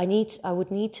 I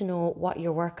would need to know what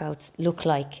your workouts look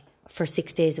like for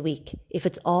 6 days a week. If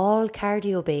it's all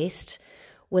cardio based,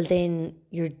 well then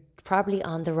you're probably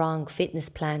on the wrong fitness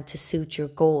plan to suit your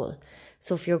goal.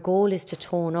 So if your goal is to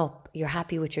tone up, you're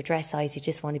happy with your dress size, you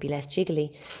just want to be less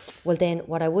jiggly, well then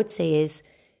what I would say is,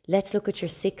 let's look at your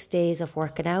 6 days of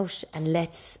working out and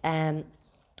let's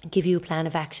give you a plan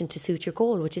of action to suit your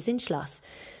goal, which is inch loss.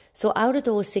 So out of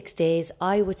those 6 days,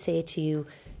 I would say to you,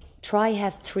 try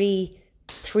have three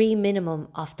minimum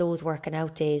of those working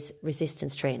out days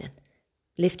resistance training,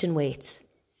 lifting weights,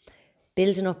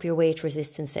 building up your weight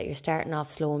resistance, that you're starting off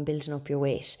slow and building up your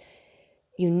weight.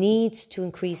 You need to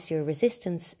increase your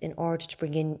resistance in order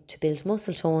to build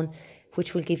muscle tone,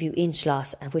 which will give you inch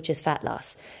loss, and which is fat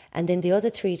loss. And then the other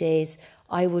 3 days,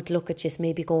 I would look at just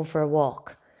maybe going for a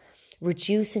walk,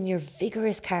 reducing your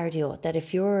vigorous cardio, that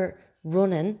if you're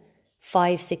running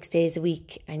 5-6 days a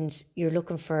week and you're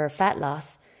looking for fat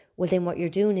loss, well then what you're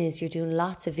doing is you're doing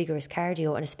lots of vigorous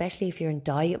cardio, and especially if you're in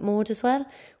diet mode as well,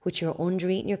 which you're under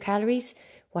eating your calories,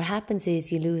 what happens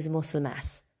is you lose muscle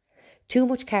mass. Too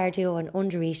much cardio and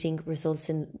under eating results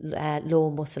in low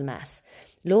muscle mass.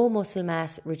 Low muscle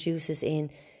mass reduces in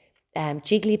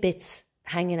jiggly bits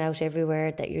hanging out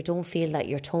everywhere, that you don't feel that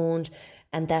you're toned,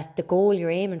 and that the goal you're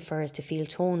aiming for is to feel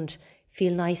toned,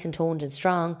 feel nice and toned and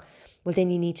strong. Well, then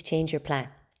you need to change your plan.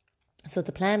 So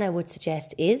the plan I would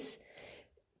suggest is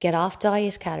get off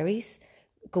diet calories,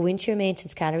 go into your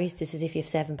maintenance calories. This is if you have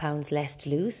 7 pounds less to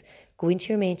lose. Go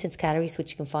into your maintenance calories,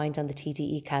 which you can find on the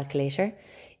TDE calculator.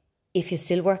 If you're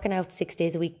still working out 6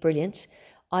 days a week, brilliant.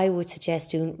 I would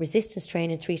suggest doing resistance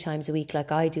training 3 times a week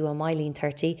like I do on my Lean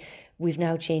 30. We've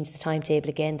now changed the timetable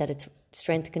again, that it's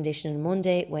strength and conditioning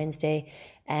Monday, Wednesday,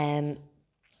 and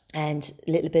a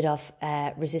little bit of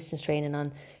resistance training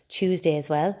on Tuesday as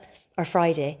well, or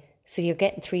Friday. So you're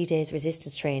getting 3 days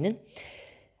resistance training,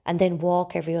 and then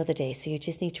walk every other day. So you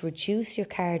just need to reduce your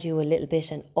cardio a little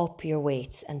bit and up your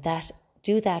weights, and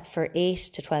do that for 8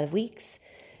 to 12 weeks.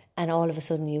 And all of a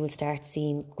sudden you will start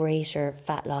seeing greater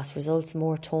fat loss results,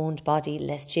 more toned body,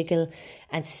 less jiggle,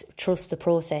 and trust the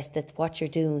process that what you're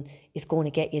doing is going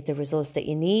to get you the results that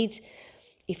you need.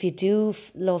 If you do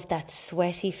love that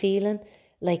sweaty feeling,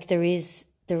 like there is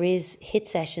HIIT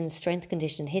sessions, strength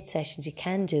conditioning HIIT sessions you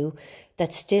can do,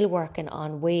 that's still working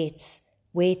on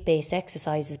weight-based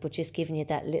exercises, but just giving you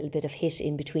that little bit of HIIT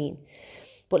in between.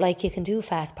 But like you can do a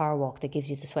fast power walk that gives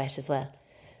you the sweat as well.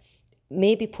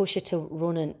 Maybe push it to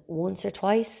running once or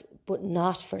twice, but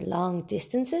not for long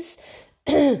distances,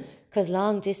 because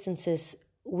long distances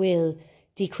will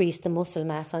decrease the muscle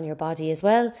mass on your body as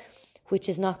well, which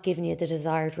is not giving you the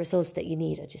desired results that you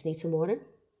need. I just need some water.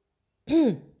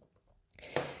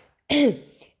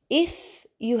 If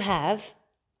you have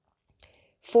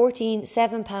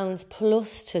 7 pounds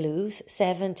plus to lose,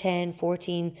 7, 10,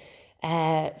 14,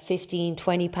 15,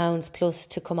 20 pounds plus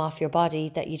to come off your body,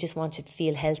 that you just want to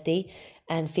feel healthy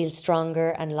and feel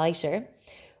stronger and lighter,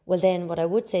 well then what I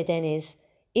would say then is,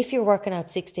 if you're working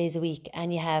out 6 days a week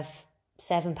and you have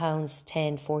 7 pounds,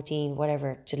 10, 14,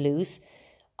 whatever to lose,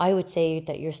 I would say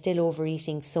that you're still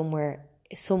overeating somewhere,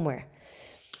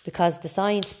 because the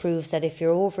science proves that if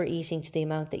you're overeating to the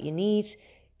amount that you need,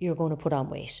 you're going to put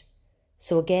on weight.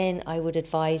 So again, I would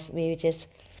advise maybe just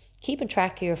keeping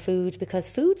track of your food, because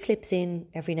food slips in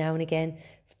every now and again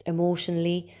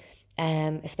emotionally,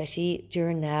 especially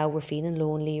during now. We're feeling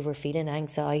lonely, we're feeling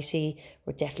anxiety,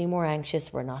 we're definitely more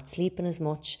anxious, we're not sleeping as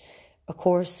much. Of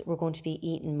course, we're going to be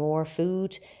eating more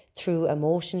food through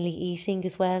emotionally eating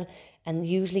as well. And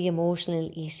usually emotional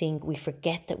eating, we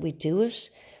forget that we do it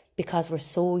because we're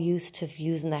so used to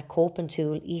using that coping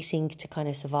tool, eating to kind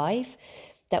of survive,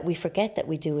 that we forget that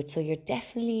we do it. So you're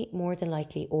definitely more than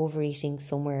likely overeating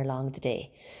somewhere along the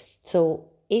day. So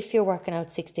if you're working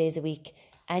out 6 days a week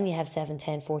and you have 7,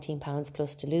 10, 14 pounds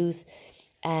plus to lose,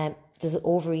 there's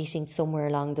overeating somewhere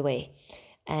along the way.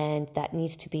 And that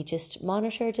needs to be just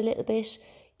monitored a little bit,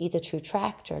 either through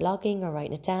tracked or logging or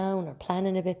writing it down or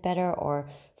planning a bit better or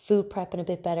food prepping a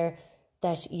bit better,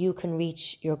 that you can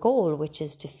reach your goal, which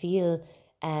is to feel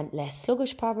less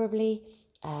sluggish probably,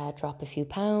 drop a few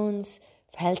pounds,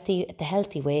 the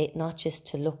healthy way, not just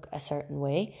to look a certain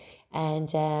way. And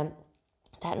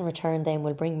that in return then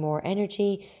will bring more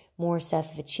energy, more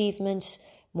self-achievement,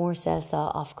 more sense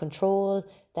of control,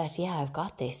 that I've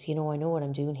got this, I know what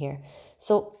I'm doing here.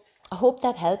 So I hope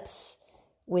that helps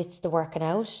with the working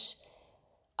out.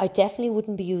 I definitely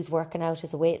wouldn't be using working out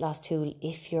as a weight loss tool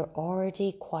if you're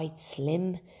already quite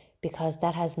slim, because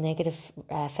that has negative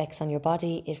effects on your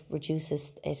body.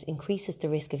 It increases the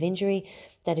risk of injury.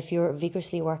 That if you're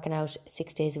vigorously working out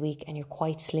 6 days a week and you're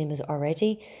quite slim as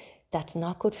already, that's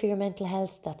not good for your mental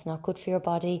health. That's not good for your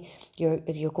body.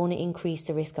 You're going to increase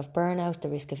the risk of burnout, the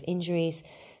risk of injuries.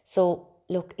 So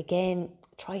look, again,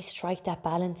 try strike that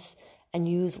balance and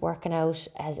use working out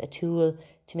as a tool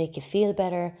to make you feel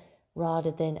better,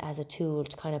 rather than as a tool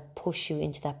to kind of push you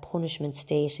into that punishment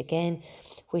state again,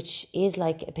 which is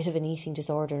like a bit of an eating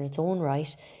disorder in its own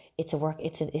right. It's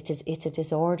a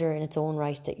disorder in its own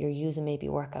right, that you're using maybe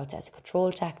workouts as a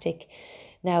control tactic.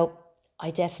 Now,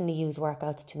 I definitely use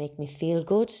workouts to make me feel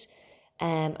good,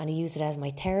 and I use it as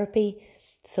my therapy.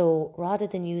 So rather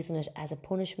than using it as a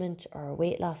punishment or a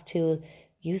weight loss tool,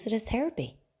 use it as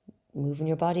therapy. Moving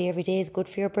your body every day is good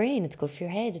for your brain, it's good for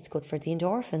your head, it's good for the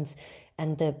endorphins,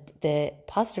 and the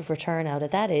positive return out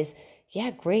of that is,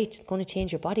 great, it's going to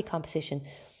change your body composition.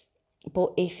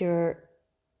 But if you're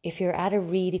at a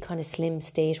really kind of slim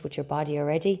state with your body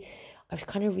already, I would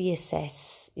kind of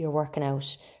reassess your working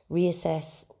out,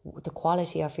 reassess the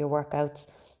quality of your workouts,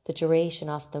 the duration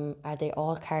of them, are they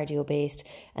all cardio based,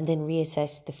 and then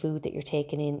reassess the food that you're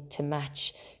taking in to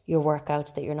match your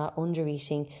workouts, that you're not under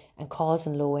eating and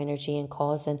causing low energy and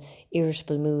causing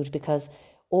irritable mood, because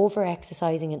over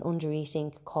exercising and under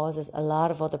eating causes a lot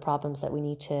of other problems that we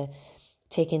need to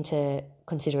take into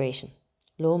consideration.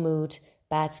 Low mood,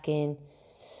 bad skin.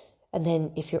 And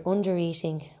then if you're under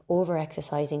eating, over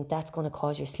exercising, that's going to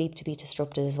cause your sleep to be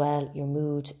disrupted as well. Your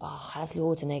mood has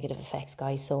loads of negative effects,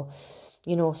 guys. So,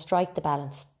 strike the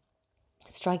balance.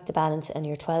 Strike the balance in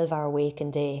your 12-hour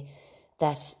waking day,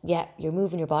 that, you're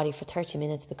moving your body for 30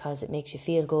 minutes because it makes you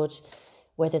feel good,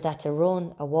 whether that's a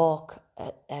run, a walk,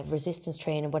 a resistance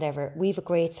training, whatever. We've a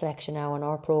great selection now on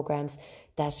our programs,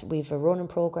 that we've a running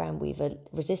program, we've a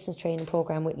resistance training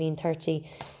program with Lean 30.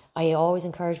 I always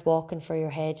encourage walking for your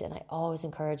head, and I always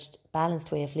encouraged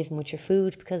balanced way of living with your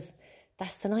food, because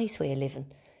that's the nice way of living.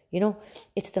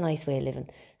 It's the nice way of living.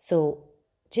 So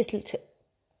just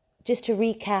to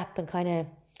recap and kind of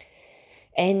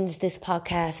end this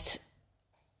podcast,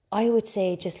 I would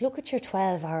say just look at your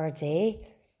 12-hour day.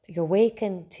 You're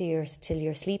waking till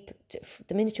your sleep,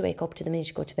 the minute you wake up to the minute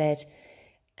you go to bed.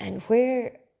 And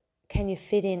where can you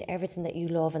fit in everything that you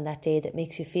love in that day that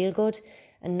makes you feel good,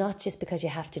 and not just because you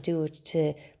have to do it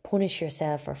to punish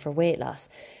yourself or for weight loss.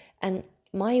 And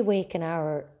my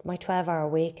 12-hour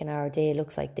waking hour day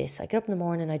looks like this. I get up in the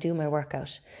morning, I do my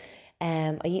workout.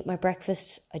 I eat my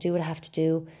breakfast, I do what I have to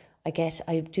do. I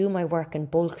do my work in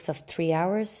bulks of 3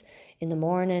 hours in the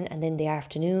morning and then the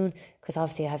afternoon, because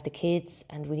obviously I have the kids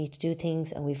and we need to do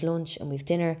things, and we've lunch and we've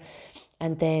dinner.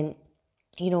 And then,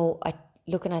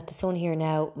 looking at the sun here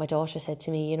now, my daughter said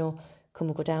to me, can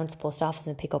we go down to the post office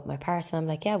and pick up my parcel? I'm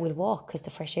like, yeah, we'll walk, because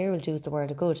the fresh air will do the world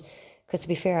of good. Because to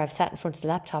be fair, I've sat in front of the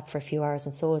laptop for a few hours,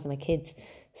 and so has my kids.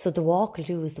 So the walk will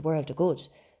do us the world of good.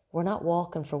 We're not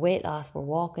walking for weight loss, we're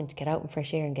walking to get out in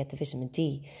fresh air and get the vitamin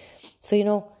D.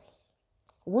 So,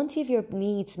 once you have your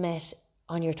needs met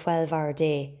on your 12-hour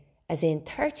day, as in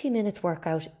 30 minutes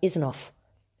workout is enough,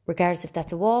 regardless if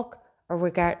that's a walk or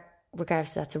regardless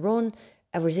if that's a run,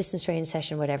 a resistance training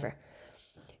session, whatever.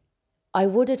 I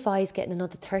would advise getting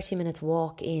another 30 minutes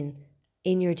walk in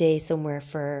your day somewhere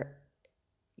for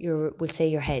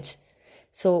your head.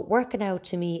 So working out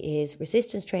to me is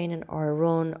resistance training or a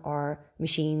run or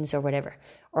machines or whatever,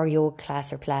 or yoga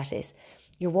class or Pilates.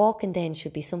 Your walking then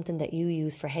should be something that you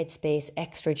use for headspace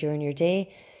extra during your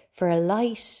day, for a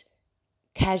light,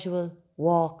 casual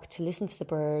walk, to listen to the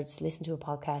birds, listen to a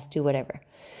podcast, do whatever.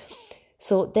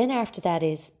 So then after that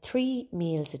is 3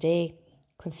 meals a day,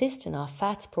 consisting of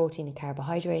fats, protein and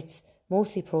carbohydrates,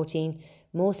 mostly protein,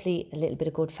 mostly a little bit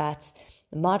of good fats,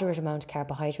 a moderate amount of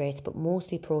carbohydrates, but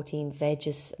mostly protein,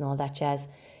 veggies and all that jazz.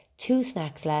 2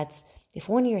 snacks, lads. If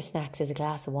one of your snacks is a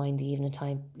glass of wine the evening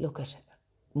time, look at it.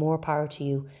 More power to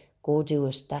you. Go do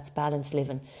it. That's balanced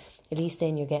living. At least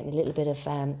then you're getting a little bit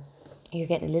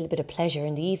of pleasure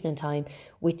in the evening time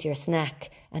with your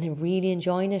snack, and really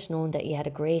enjoying it, knowing that you had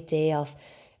a great day of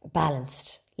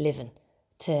balanced living.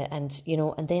 And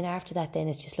then after that, then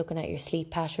it's just looking at your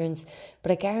sleep patterns.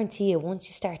 But I guarantee you, once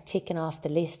you start ticking off the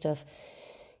list of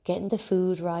getting the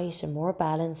food right and more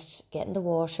balanced, getting the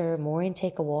water, more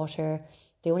intake of water,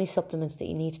 the only supplements that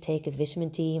you need to take is vitamin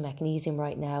D, magnesium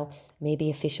right now,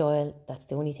 maybe a fish oil. That's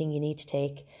the only thing you need to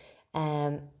take.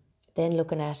 Then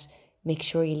looking at, make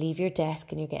sure you leave your desk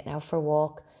and you're getting out for a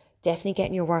walk. Definitely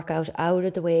getting your workout out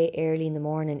of the way early in the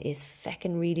morning is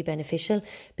feckin' really beneficial,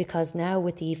 because now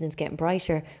with the evenings getting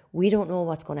brighter, we don't know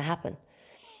what's going to happen.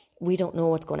 We don't know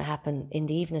what's going to happen in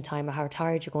the evening time, or how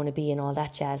tired you're going to be and all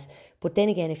that jazz. But then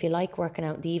again, if you like working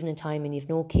out in the evening time and you've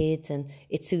no kids and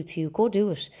it suits you, go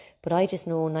do it. But I just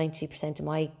know 90% of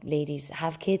my ladies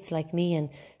have kids like me, and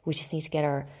we just need to get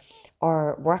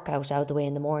our workout out of the way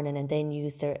in the morning, and then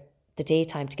use the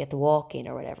daytime to get the walk in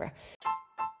or whatever.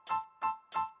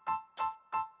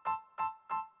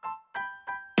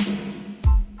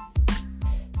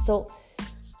 So,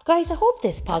 guys, I hope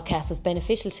this podcast was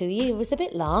beneficial to you. It was a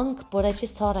bit long, but I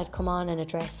just thought I'd come on and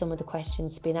address some of the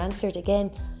questions being answered.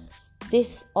 Again,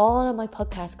 all of my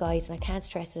podcasts, guys, and I can't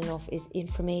stress it enough, is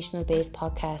informational based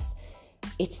podcasts.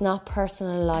 It's not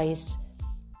personalized.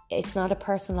 It's not a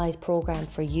personalized program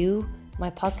for you, my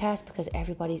podcast, because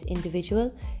everybody's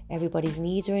individual. Everybody's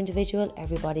needs are individual.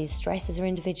 Everybody's stresses are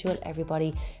individual.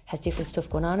 Everybody has different stuff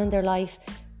going on in their life.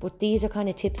 But these are kind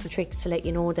of tips and tricks to let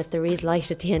you know that there is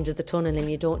light at the end of the tunnel, and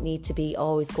you don't need to be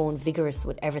always going vigorous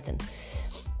with everything.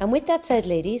 And with that said,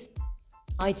 ladies,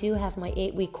 I do have my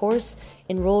 8-week course.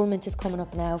 Enrollment is coming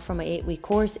up now for my 8-week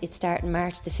course. It's starting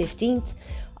March the 15th.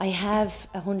 I have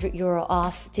 €100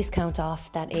 off, discount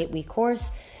off that 8-week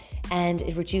course, and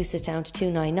it reduces down to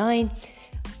 $299.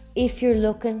 If you're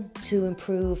looking to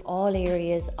improve all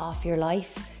areas of your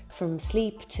life, from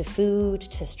sleep to food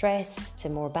to stress to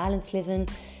more balanced living,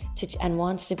 and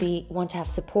want to have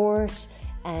support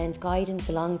and guidance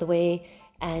along the way,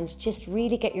 and just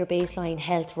really get your baseline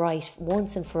health right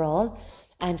once and for all,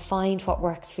 and find what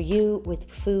works for you with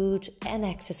food and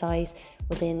exercise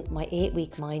within my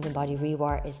 8-week Mind and Body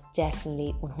Rewire is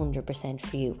definitely 100%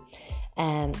 for you.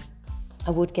 I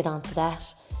would get onto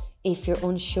that. If you're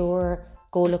unsure,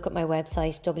 go look at my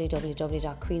website,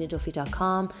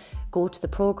 www.karinaduffy.com. Go to the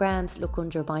programs, look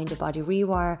under Mind and Body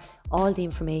Rewire. All the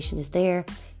information is there.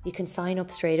 You can sign up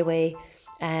straight away.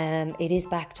 It is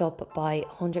backed up by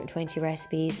 120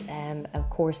 recipes, a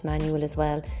course manual as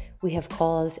well. We have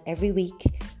calls every week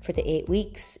for the 8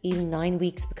 weeks, even 9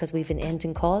 weeks, because we've an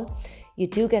ending call. You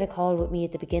do get a call with me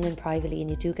at the beginning privately, and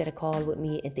you do get a call with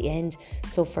me at the end.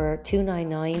 So for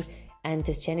 $299, and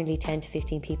there's generally 10 to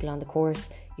 15 people on the course,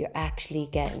 you're actually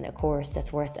getting a course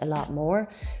that's worth a lot more.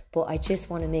 But I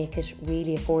just want to make it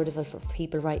really affordable for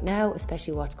people right now,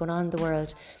 especially what's going on in the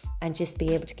world, and just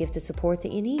be able to give the support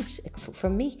that you need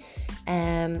from me.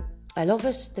 I love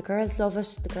it. The girls love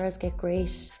it. The girls get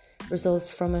great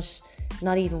results from it.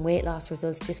 Not even weight loss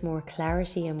results, just more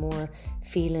clarity and more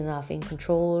feeling of in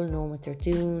control, knowing what they're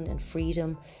doing, and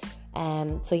freedom.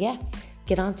 So yeah,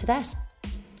 get on to that.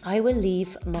 I will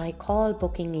leave my call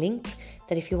booking link,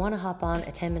 that if you want to hop on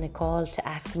a 10-minute call to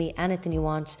ask me anything you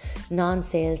want,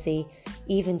 non-salesy,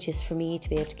 even just for me to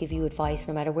be able to give you advice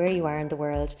no matter where you are in the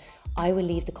world, I will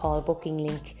leave the call booking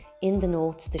link in the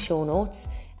notes, the show notes,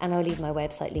 and I'll leave my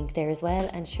website link there as well.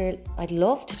 And sure, I'd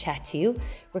love to chat to you,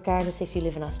 regardless if you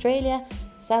live in Australia,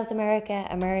 South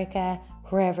America,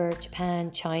 wherever,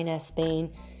 Japan, China,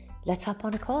 Spain. Let's hop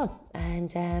on a call,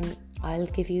 and I'll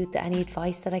give you any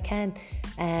advice that I can,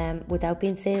 without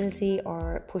being salesy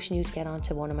or pushing you to get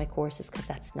onto one of my courses, because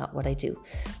that's not what I do.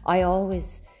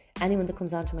 Anyone that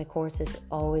comes onto my courses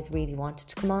always really wanted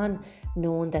to come on,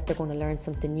 knowing that they're going to learn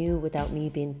something new without me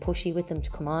being pushy with them to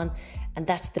come on. And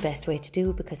that's the best way to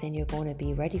do, because then you're going to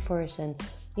be ready for it, and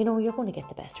you're going to get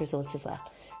the best results as well.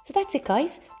 So that's it,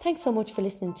 guys. Thanks so much for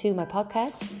listening to my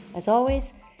podcast. As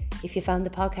always, if you found the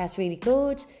podcast really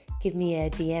good, give me a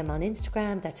DM on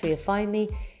Instagram. That's where you'll find me.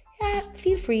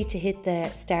 Feel free to hit the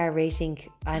star rating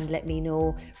and let me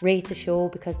know. Rate the show,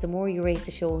 because the more you rate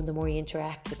the show and the more you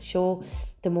interact with the show,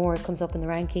 the more it comes up in the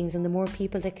rankings and the more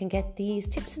people that can get these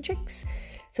tips and tricks.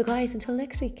 So guys, until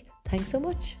next week, thanks so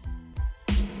much.